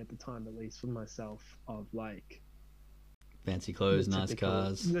whole thing at the time, at least for myself, of like Fancy clothes, nice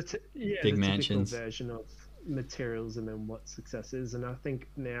cars, big the mansions. typical version of materialism and what success is. And I think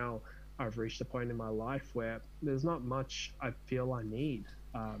now I've reached a point in my life where there's not much I feel I need.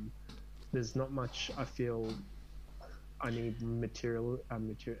 There's not much I feel I need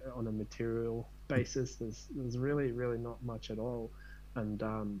on a material basis. There's really not much at all. And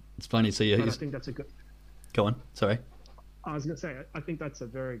It's funny. So and you I think that's a good. go on. Sorry. I was gonna say I think that's a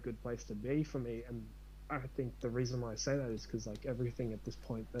very good place to be for me, and I think the reason why I say that is because like everything at this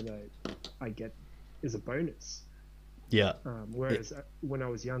point that I get is a bonus. Yeah. Whereas when I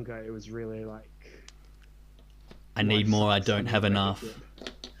was younger, it was really like I need life more. I sucks, don't need have to make it enough.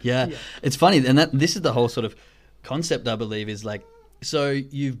 good. Yeah. Yeah. It's funny, and this is the whole sort of concept I believe is like, so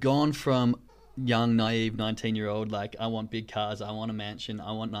you've gone from young, naive 19-year-old, like I want big cars, I want a mansion,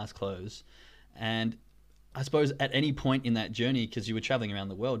 I want nice clothes, and I suppose at any point in that journey, because you were traveling around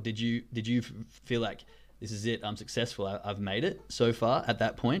the world, did you feel like this is it, I'm successful, I've made it so far at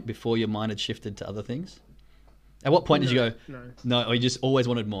that point before your mind had shifted to other things? At what point did you go, no, or you just always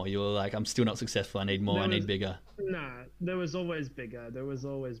wanted more? You were like, I'm still not successful, I need more, I need bigger. Nah, there was always bigger, there was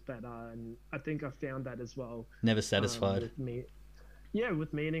always better, and I think I found that as well. Never satisfied. With me, yeah,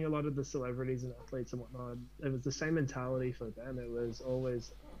 with meeting a lot of the celebrities and athletes and whatnot, it was the same mentality for them. It was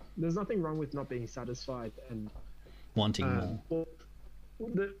always, there's nothing wrong with not being satisfied and Wanting more.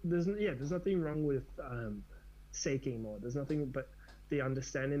 there's nothing wrong with seeking more. There's nothing, but the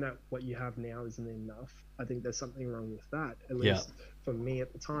understanding that what you have now isn't enough. I think there's something wrong with that, at least for me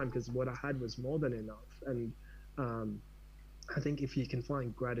at the time, because what I had was more than enough. And I think if you can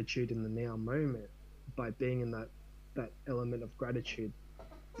find gratitude in the now moment by being in that element of gratitude,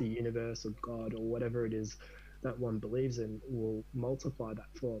 the universe or God or whatever it is that one believes in will multiply that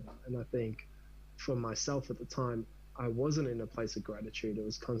for them. And I think for myself at the time, I wasn't in a place of gratitude. It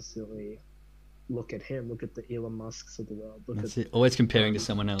was constantly look at him, look at the Elon Musks of the world. That's it. Always comparing to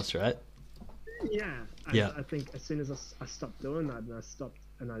someone else, right? Yeah. Yeah. I think as soon as I stopped doing that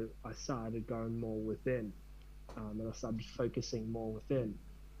and I started going more within, and I started focusing more within,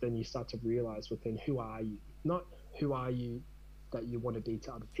 then you start to realize within, who are you? Not who are you that you want to be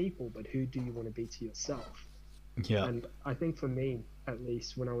to other people, but who do you want to be to yourself? Yeah. And I think for me, at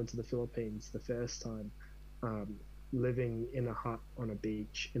least when I went to the Philippines the first time, living in a hut on a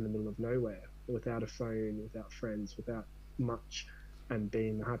beach in the middle of nowhere, without a phone, without friends, without much, and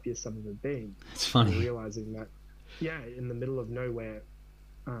being the happiest I've ever been. It's funny. And realizing that, in the middle of nowhere,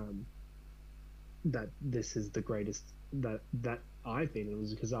 that this is the greatest that I've been. It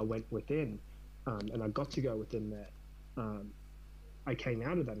was because I went within, and I got to go within there. I came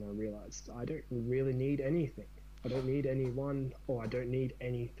out of that and I realized I don't really need anything. I don't need anyone, or I don't need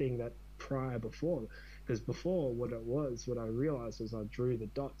anything that before. Because before, what I realized was I drew the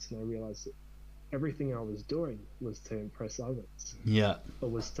dots and I realized that everything I was doing was to impress others, Yeah. or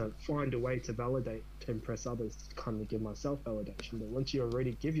was to find a way to validate, to impress others, to kind of give myself validation. But once you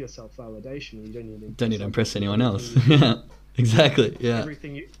already give yourself validation, you don't need to Don't need impress to impress others. And anyone everything else. you do, Yeah. Exactly. Yeah.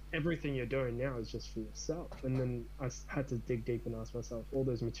 everything you're doing now is just for yourself. And then had to dig deep and ask myself, all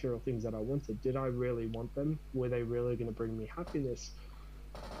those material things that I wanted, did I really want them? Were they really going to bring me happiness,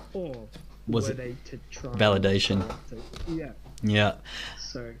 or Was were it they to try and validation? yeah. Yeah.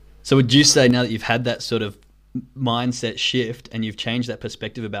 So So would you say, now that you've had that sort of mindset shift and you've changed that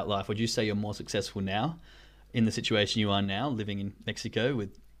perspective about life, would you say you're more successful now in the situation you are now, living in Mexico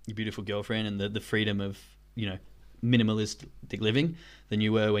with your beautiful girlfriend and the freedom of, minimalistic living, than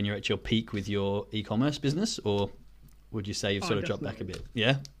you were when you're at your peak with your e-commerce business? Or would you say you've oh, sort of dropped back a definitely. bit?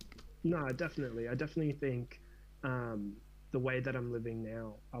 Yeah. No, definitely. I definitely think the way that I'm living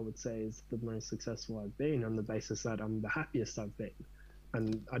now, I would say, is the most successful I've been, on the basis that I'm the happiest I've been.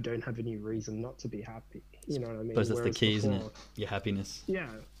 And I don't have any reason not to be happy. You know what I Suppose mean? that's the Whereas key, isn't it? before, Your happiness. yeah,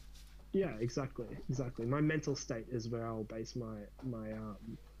 yeah, exactly, exactly. My mental state is where I'll base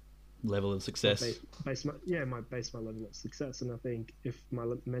Level of my success. base my level of success. And I think if my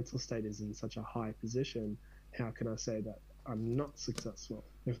mental state is in such a high position, how can I say that I'm not successful?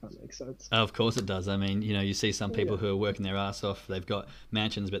 If that makes sense. Of course it does. I mean, you see some people Yeah. who are working their ass off. They've got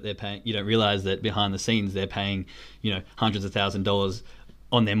mansions, but they're paying. You don't realize that behind the scenes they're paying, hundreds of $1,000s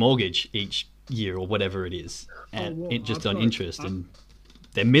on their mortgage each year or whatever it is, Oh and well, it just on interest. And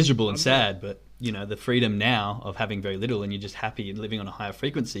they're miserable and I've got sad. But the freedom now of having very little and you're just happy and living on a higher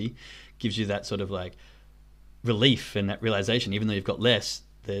frequency gives you that sort of like relief and that realization. Even though you've got less,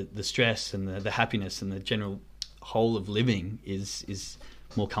 the stress and the happiness and the general whole of living is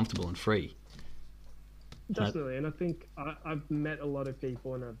more comfortable and free. definitely, and I think I've met a lot of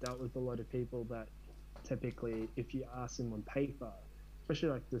people and I've dealt with a lot of people that typically, if you ask them on paper, especially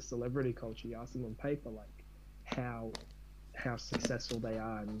like the celebrity culture, you ask them on paper like how how successful they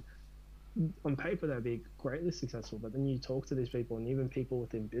are, and on paper they'd be greatly successful, but then you talk to these people, and even people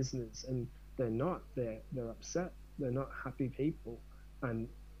within business, and they're not. They're upset. They're not happy people, and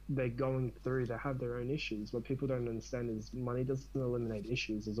they're going through. They have their own issues. What people don't understand is money doesn't eliminate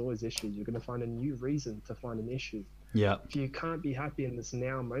issues. There's always issues. You're going to find a new reason to find an issue. Yeah. If you can't be happy in this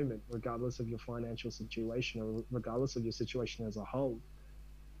now moment, regardless of your financial situation or regardless of your situation as a whole,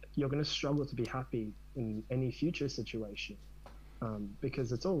 you're going to struggle to be happy in any future situation,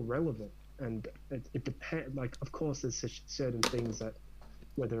 because it's all relevant. And it depends. Like, of course, there's such certain things that,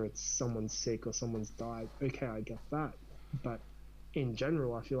 whether it's someone's sick or someone's died, okay, I get that. But in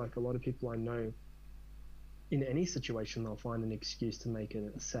general, I feel like a lot of people I know, in any situation, they'll find an excuse to make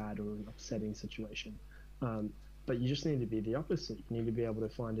it a sad or an upsetting situation. But you just need to be the opposite. You need to be able to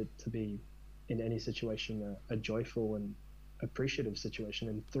find it to be, in any situation, a joyful and appreciative situation.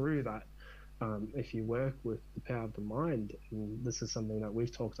 And through that, if you work with the power of the mind, and this is something that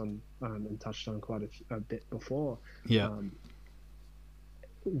we've talked on, and touched on quite a bit before, Yeah.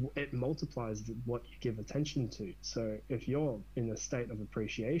 It multiplies what you give attention to. So if you're in a state of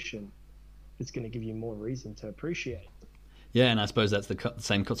appreciation, it's going to give you more reason to appreciate. Yeah, and I suppose that's the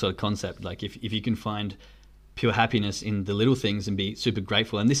same sort of concept. Like if you can find pure happiness in the little things and be super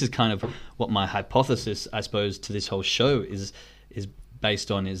grateful, and this is kind of what my hypothesis, I suppose, to this whole show is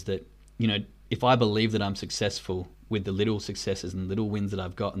based on, is that if I believe that I'm successful with the little successes and little wins that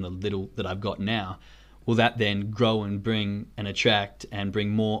I've got and the little that I've got now, will that then grow and bring and attract and bring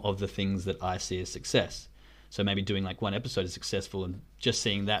more of the things that I see as success? So maybe doing like one episode is successful and just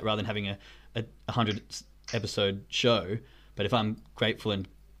seeing that, rather than having a 100 episode show. But if I'm grateful and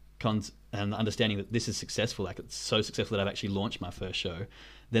understanding that this is successful, like it's so successful that I've actually launched my first show,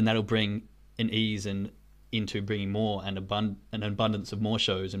 then that'll bring an ease and into bringing more and an abundance of more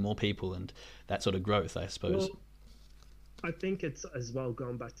shows and more people and that sort of growth, I suppose. Well, I think it's as well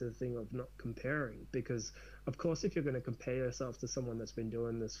going back to the thing of not comparing, because of course, if you're going to compare yourself to someone that's been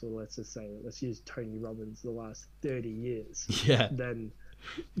doing this for, let's use Tony Robbins, the last 30 years, Yeah. then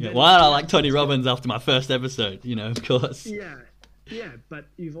Why did I like yes, Tony Robbins after my first episode? Of course. yeah, but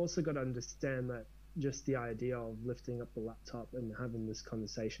you've also got to understand that just the idea of lifting up the laptop and having this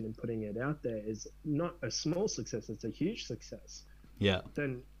conversation and putting it out there is not a small success, it's a huge success. Yeah.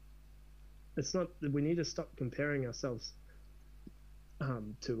 Then it's not, we need to stop comparing ourselves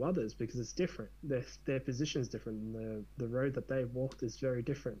to others, because it's different. Their position is different, and the road that they've walked is very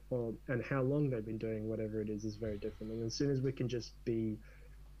different, and how long they've been doing whatever it is very different. And as soon as we can just be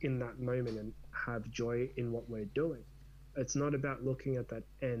in that moment and have joy in what we're doing, it's not about looking at that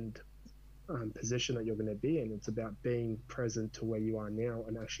end position that you're going to be in. It's about being present to where you are now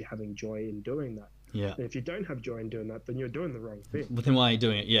and actually having joy in doing that. Yeah. And if you don't have joy in doing that, then you're doing the wrong thing. But then why are you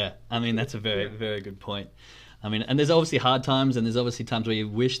doing it? Yeah. I mean, that's a very, very good point. I mean, and there's obviously hard times, and there's obviously times where you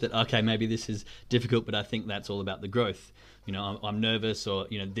wish that, okay, maybe this is difficult, but I think that's all about the growth. I'm nervous, or,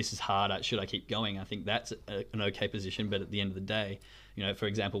 this is hard. Should I keep going? I think that's an okay position. But at the end of the day, for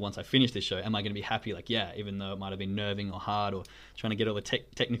example, once I finish this show, am I going to be happy? Like, yeah, even though it might have been nerving or hard or trying to get all the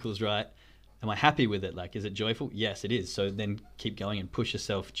technicals right, am I happy with it? Like, is it joyful? Yes, it is. So then keep going and push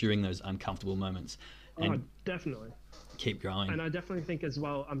yourself during those uncomfortable moments. And definitely. Keep growing. And I definitely think as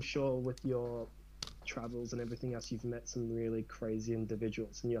well, I'm sure with your travels and everything else, you've met some really crazy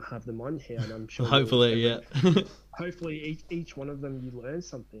individuals, and you'll have them on here, and I'm sure hopefully, yeah. Hopefully each one of them you learn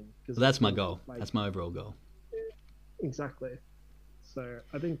something. Well, that's my goal. That's my overall goal. Exactly. So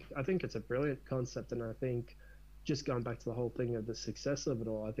I think it's a brilliant concept, and I think just going back to the whole thing of the success of it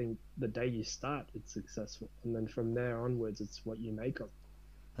all, I think the day you start, it's successful, and then from there onwards, it's what you make of it.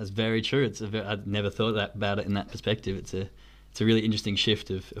 That's very true. I've never thought about it in that perspective. It's a really interesting shift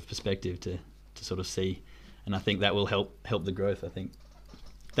of perspective to sort of see, and I think that will help the growth. I think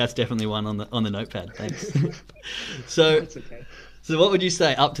that's definitely one on the notepad. Thanks. So that's okay. So what would you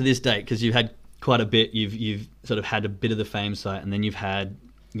say up to this date? Because you've had quite a bit. You've sort of had a bit of the fame site, and then you've had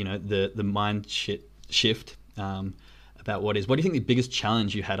the mind shift about what is. What do you think the biggest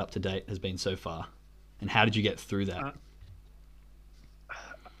challenge you had up to date has been so far, and how did you get through that?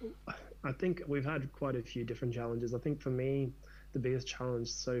 I think we've had quite a few different challenges. I think for me, the biggest challenge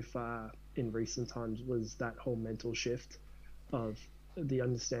so far in recent times was that whole mental shift of the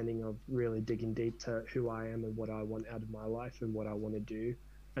understanding of really digging deep to who I am and what I want out of my life and what I want to do.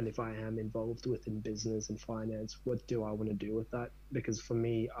 And if I am involved within business and finance, what do I want to do with that? Because for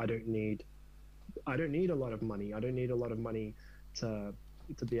me, I don't need a lot of money. I don't need a lot of money to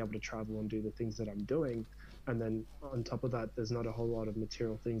be able to travel and do the things that I'm doing. And then on top of that, there's not a whole lot of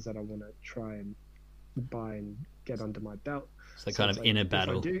material things that I want to try and buy and get under my belt. So kind of like, inner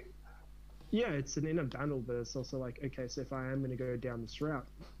battle. Yeah, it's an inner battle, but it's also like, okay, so if I am going to go down this route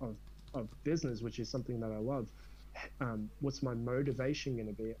of business, which is something that I love, what's my motivation going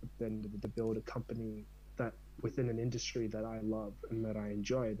to be then to build a company that within an industry that I love and that I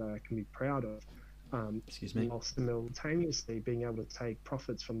enjoy, that I can be proud of, Excuse me, while simultaneously being able to take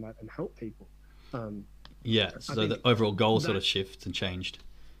profits from that and help people. Yeah, so the overall goal sort of shifted and changed.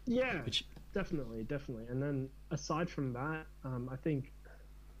 Yeah, definitely. And then aside from that, I think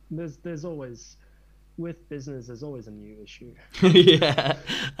there's always, with business, there's always a new issue. Yeah,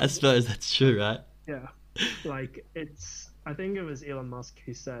 I suppose that's true, right? Yeah, like I think it was Elon Musk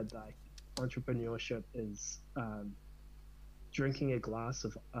who said like entrepreneurship is drinking a glass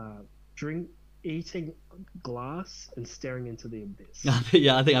of eating glass and staring into the abyss.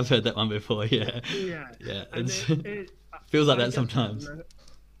 Yeah, I think I've heard that one before. Yeah. It feels like that sometimes.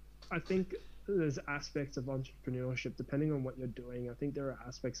 I think there's aspects of entrepreneurship, depending on what you're doing. I think there are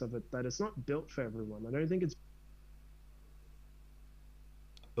aspects of it that it's not built for everyone. I don't think it's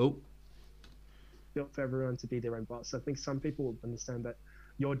built for everyone to be their own boss. I think some people will understand that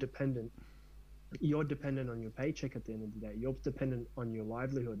you're dependent on your paycheck at the end of the day. You're dependent on your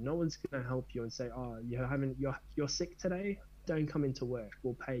livelihood. No one's going to help you and say, oh, you're sick today, don't come into work,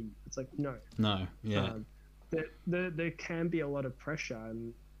 we'll pay you. It's like, no, yeah. There can be a lot of pressure,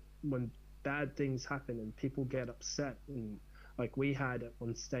 and when bad things happen and people get upset, and like we had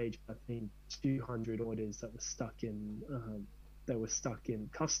on stage, I think 200 orders that were stuck in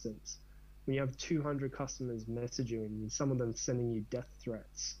customs. When you have 200 customers messaging you and some of them sending you death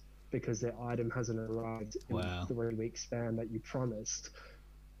threats because their item hasn't arrived in the 3-week span that you promised.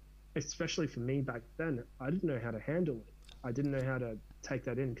 Especially for me back then, I didn't know how to handle it. I didn't know how to take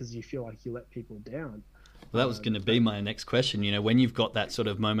that in because you feel like you let people down. Well, that was going to be my next question. When you've got that sort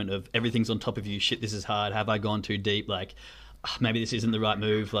of moment of everything's on top of you, shit, this is hard, have I gone too deep? Like, maybe this isn't the right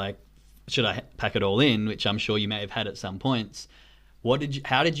move. Like, should I pack it all in? Which I'm sure you may have had at some points. What did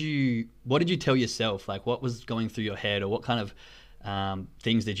you tell yourself? Like, what was going through your head, or what kind of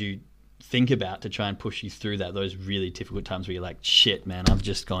things did you think about to try and push you through those really difficult times where you're like, shit, man, I've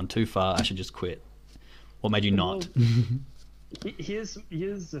just gone too far, I should just quit? What made you not? Here's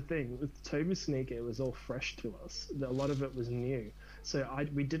the thing with Toby Sneaker, it was all fresh to us. A lot of it was new, so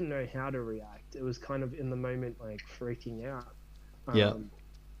we didn't know how to react. It was kind of in the moment, like freaking out.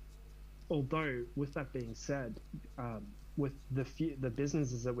 Although with that being said, with the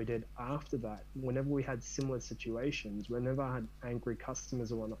businesses that we did after that, whenever we had similar situations, whenever I had angry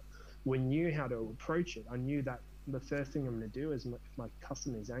customers or whatnot, we knew how to approach it. I knew that the first thing I'm going to do is, if my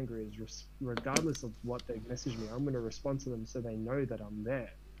customer is angry, is regardless of what they message me, I'm going to respond to them so they know that I'm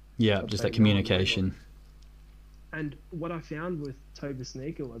there. Yeah, just that communication. And what I found with Toba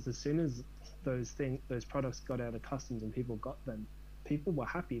Sneaker was, as soon as those products got out of customs and people got them, people were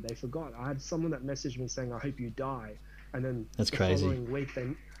happy. They forgot. I had someone that messaged me saying, "I hope you die," and then That's the crazy. following week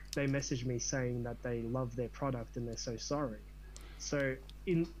they messaged me saying that they love their product and they're so sorry. So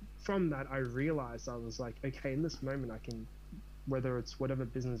from that, I realized, I was like, okay, in this moment, I can, whether it's whatever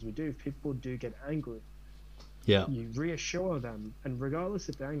business we do, if people do get angry, Yeah. you reassure them, and regardless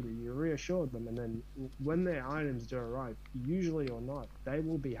if they're angry, you reassure them, and then when their items do arrive, usually or not, they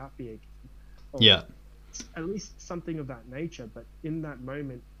will be happy again, or Yeah. at least something of that nature. But in that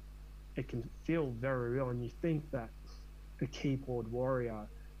moment, it can feel very real, and you think that a keyboard warrior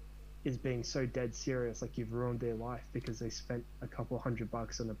is being so dead serious, like you've ruined their life because they spent a couple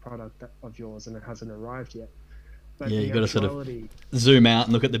 $100 on a product of yours and it hasn't arrived yet. But Yeah, in you got to sort of actuality, zoom out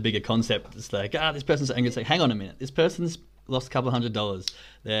and look at the bigger concept. It's like, this person's angry. It's like, hang on a minute. This person's lost a couple $100.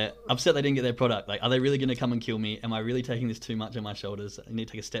 They're upset they didn't get their product. Like, are they really going to come and kill me? Am I really taking this too much on my shoulders? I need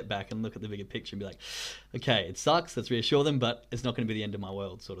to take a step back and look at the bigger picture and be like, okay, it sucks. Let's reassure them, but it's not going to be the end of my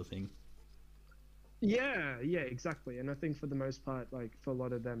world, sort of thing. yeah, exactly. And I think for the most part, like for a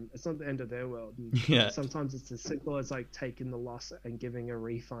lot of them, it's not the end of their world. And Yeah. sometimes it's as simple as like taking the loss and giving a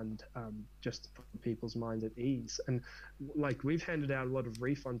refund, just to put people's minds at ease. And like we've handed out a lot of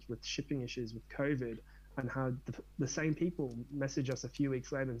refunds with shipping issues with COVID, and had the same people message us a few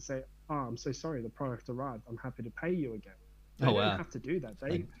weeks later and say, "Oh, I'm so sorry, the product arrived. I'm happy to pay you again." They Oh, don't wow. have to do that.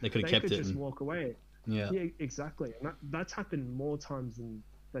 They could have kept it. just walk away. Yeah. Yeah, exactly. And that's happened more times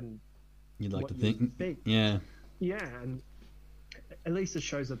than You'd like what to you think. Yeah. Yeah, and at least it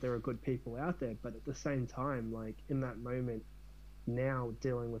shows that there are good people out there. But at the same time, like in that moment, now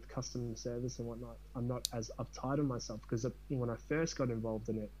dealing with customer service and whatnot, I'm not as uptight on myself, because when I first got involved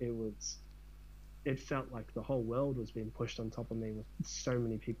in it, it felt like the whole world was being pushed on top of me, with so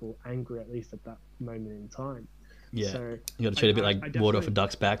many people angry, at least at that moment in time. Yeah. So You got to treat it a bit like water off a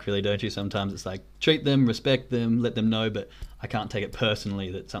duck's back, really, don't you? Sometimes it's like, treat them, respect them, let them know, but I can't take it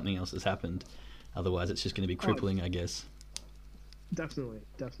personally that something else has happened. Otherwise, it's just going to be crippling, I guess. Definitely.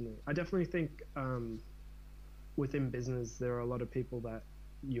 I definitely think within business, there are a lot of people that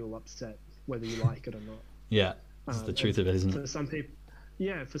you'll upset, whether you like it or not. Yeah, that's the truth of it, isn't it? For some people,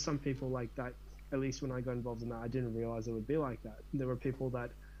 yeah, for some people like that, at least when I got involved in that, I didn't realize it would be like that. There were people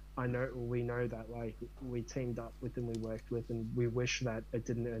that we know that like we teamed up with and we worked with, and we wish that it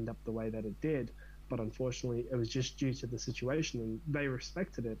didn't end up the way that it did. But unfortunately, it was just due to the situation, and they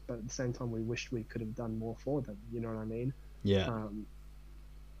respected it. But at the same time, we wished we could have done more for them. You know what I mean? Yeah.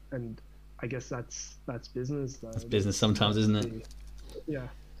 And I guess that's business, though. It's business sometimes, isn't it? Yeah.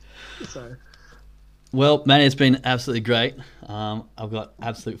 So. Well, man, it's been absolutely great. I've got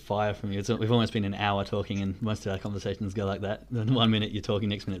absolute fire from you. We've almost been an hour talking, and most of our conversations go like that. Then 1 minute you're talking,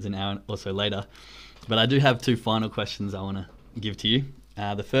 next minute it's an hour or so later. But I do have two final questions I want to give to you.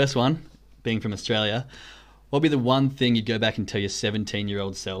 The first one, being from Australia, what would be the one thing you'd go back and tell your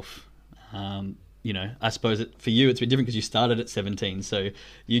 17-year-old self? I suppose for you it's a bit different because you started at 17, so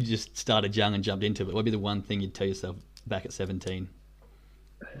you just started young and jumped into it. What would be the one thing you'd tell yourself back at 17?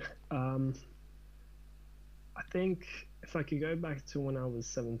 I think if I could go back to when I was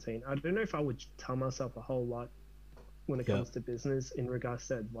 17, I don't know if I would tell myself a whole lot when it comes to business in regards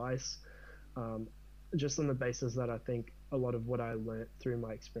to advice, just on the basis that I think a lot of what I learned through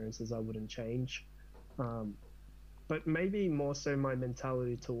my experiences I wouldn't change. But maybe more so my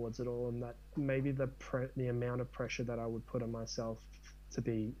mentality towards it all, and that maybe the amount of pressure that I would put on myself to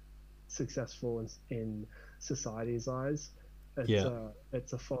be successful in society's eyes.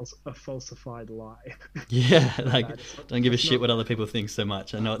 It's a falsified lie. Yeah, like don't give a shit what other people think so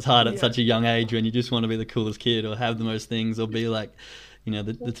much. I know it's hard at such a young age when you just want to be the coolest kid or have the most things or be like,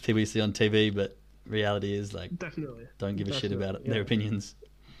 the people you see on TV, but reality is like, definitely don't give a shit about it, their opinions.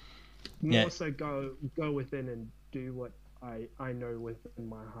 More so go within and do what I know within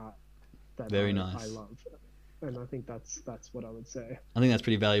my heart that I love. And I think that's what I would say. I think that's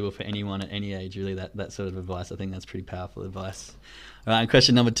pretty valuable for anyone at any age, really, that sort of advice. I think that's pretty powerful advice. All right, and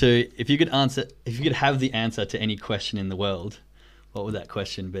question number 2, if you could have the answer to any question in the world, what would that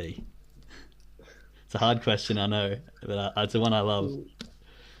question be? It's a hard question, I know, but it's the one I love.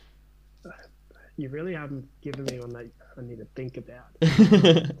 You really haven't given me one that I need to think about.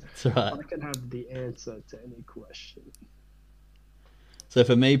 That's right. I can have the answer to any question. So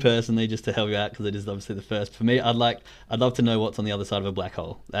for me personally, just to help you out, because it is obviously the first, for me, I'd love to know what's on the other side of a black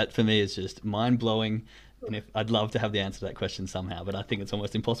hole. That for me is just mind blowing, and I'd love to have the answer to that question somehow, but I think it's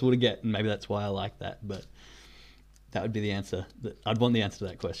almost impossible to get, and maybe that's why I like that. But that would be the answer. I'd want the answer to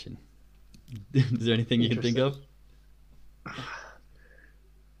that question. Is there anything you can think of?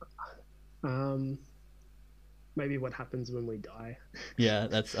 maybe what happens when we die. Yeah,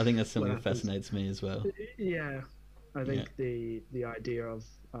 I think that's What something that happens? fascinates me as well. Yeah, I Yeah. think the idea of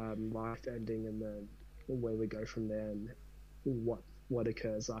life ending and then where we go from there and what what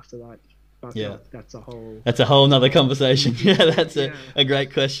occurs after that. I feel Yeah. like that's a whole That's a whole nother uh, conversation. Yeah, that's yeah. a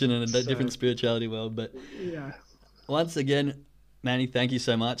great question and a So different spirituality world. But yeah, once again, Manny, thank you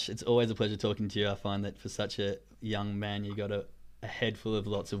so much. It's always a pleasure talking to you. I find that for such a young man, you got a head full of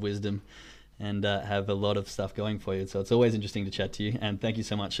lots of wisdom and have a lot of stuff going for you. So it's always interesting to chat to you. And thank you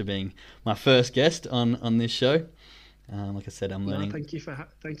so much for being my first guest on this show. Like I said, I'm no, learning. thank you for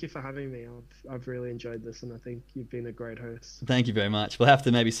having me. I've really enjoyed this, and I think you've been a great host. Thank you very much. We'll have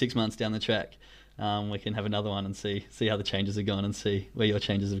to maybe 6 months down the track, we can have another one and see how the changes have gone and see where your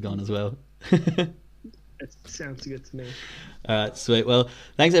changes have gone as well. It sounds good to me. All right, sweet. Well,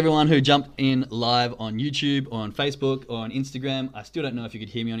 thanks everyone who jumped in live on YouTube or on Facebook or on Instagram. I still don't know if you could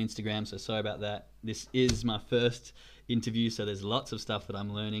hear me on Instagram, so sorry about that. This is my first interview, so there's lots of stuff that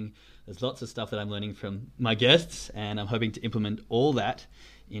I'm learning. There's lots of stuff that I'm learning from my guests, and I'm hoping to implement all that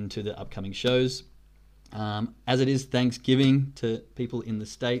into the upcoming shows. As it is Thanksgiving to people in the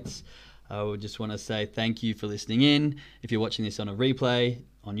States, I would just want to say thank you for listening in. If you're watching this on a replay,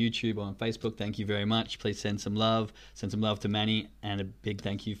 on YouTube or on Facebook, thank you very much. Please send some love to Manny, and a big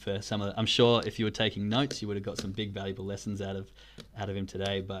thank you for some of the, I'm sure if you were taking notes, you would have got some big valuable lessons out of him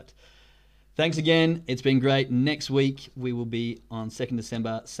today. But thanks again. It's been great. Next week we will be on 2nd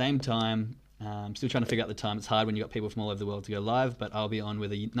December, same time. Still trying to figure out the time. It's hard when you've got people from all over the world to go live, but I'll be on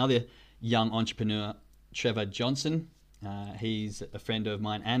with another young entrepreneur, Trevor Johnson. He's a friend of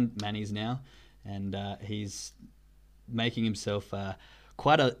mine and Manny's now, and he's making himself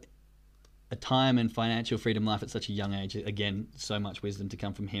quite a time and financial freedom life at such a young age. Again, so much wisdom to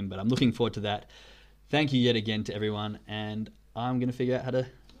come from him, but I'm looking forward to that. Thank you yet again to everyone, and I'm going to figure out how to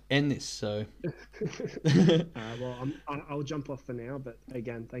end this. So, Well, I'll jump off for now, but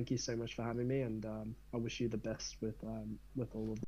again, thank you so much for having me, and I wish you the best with all of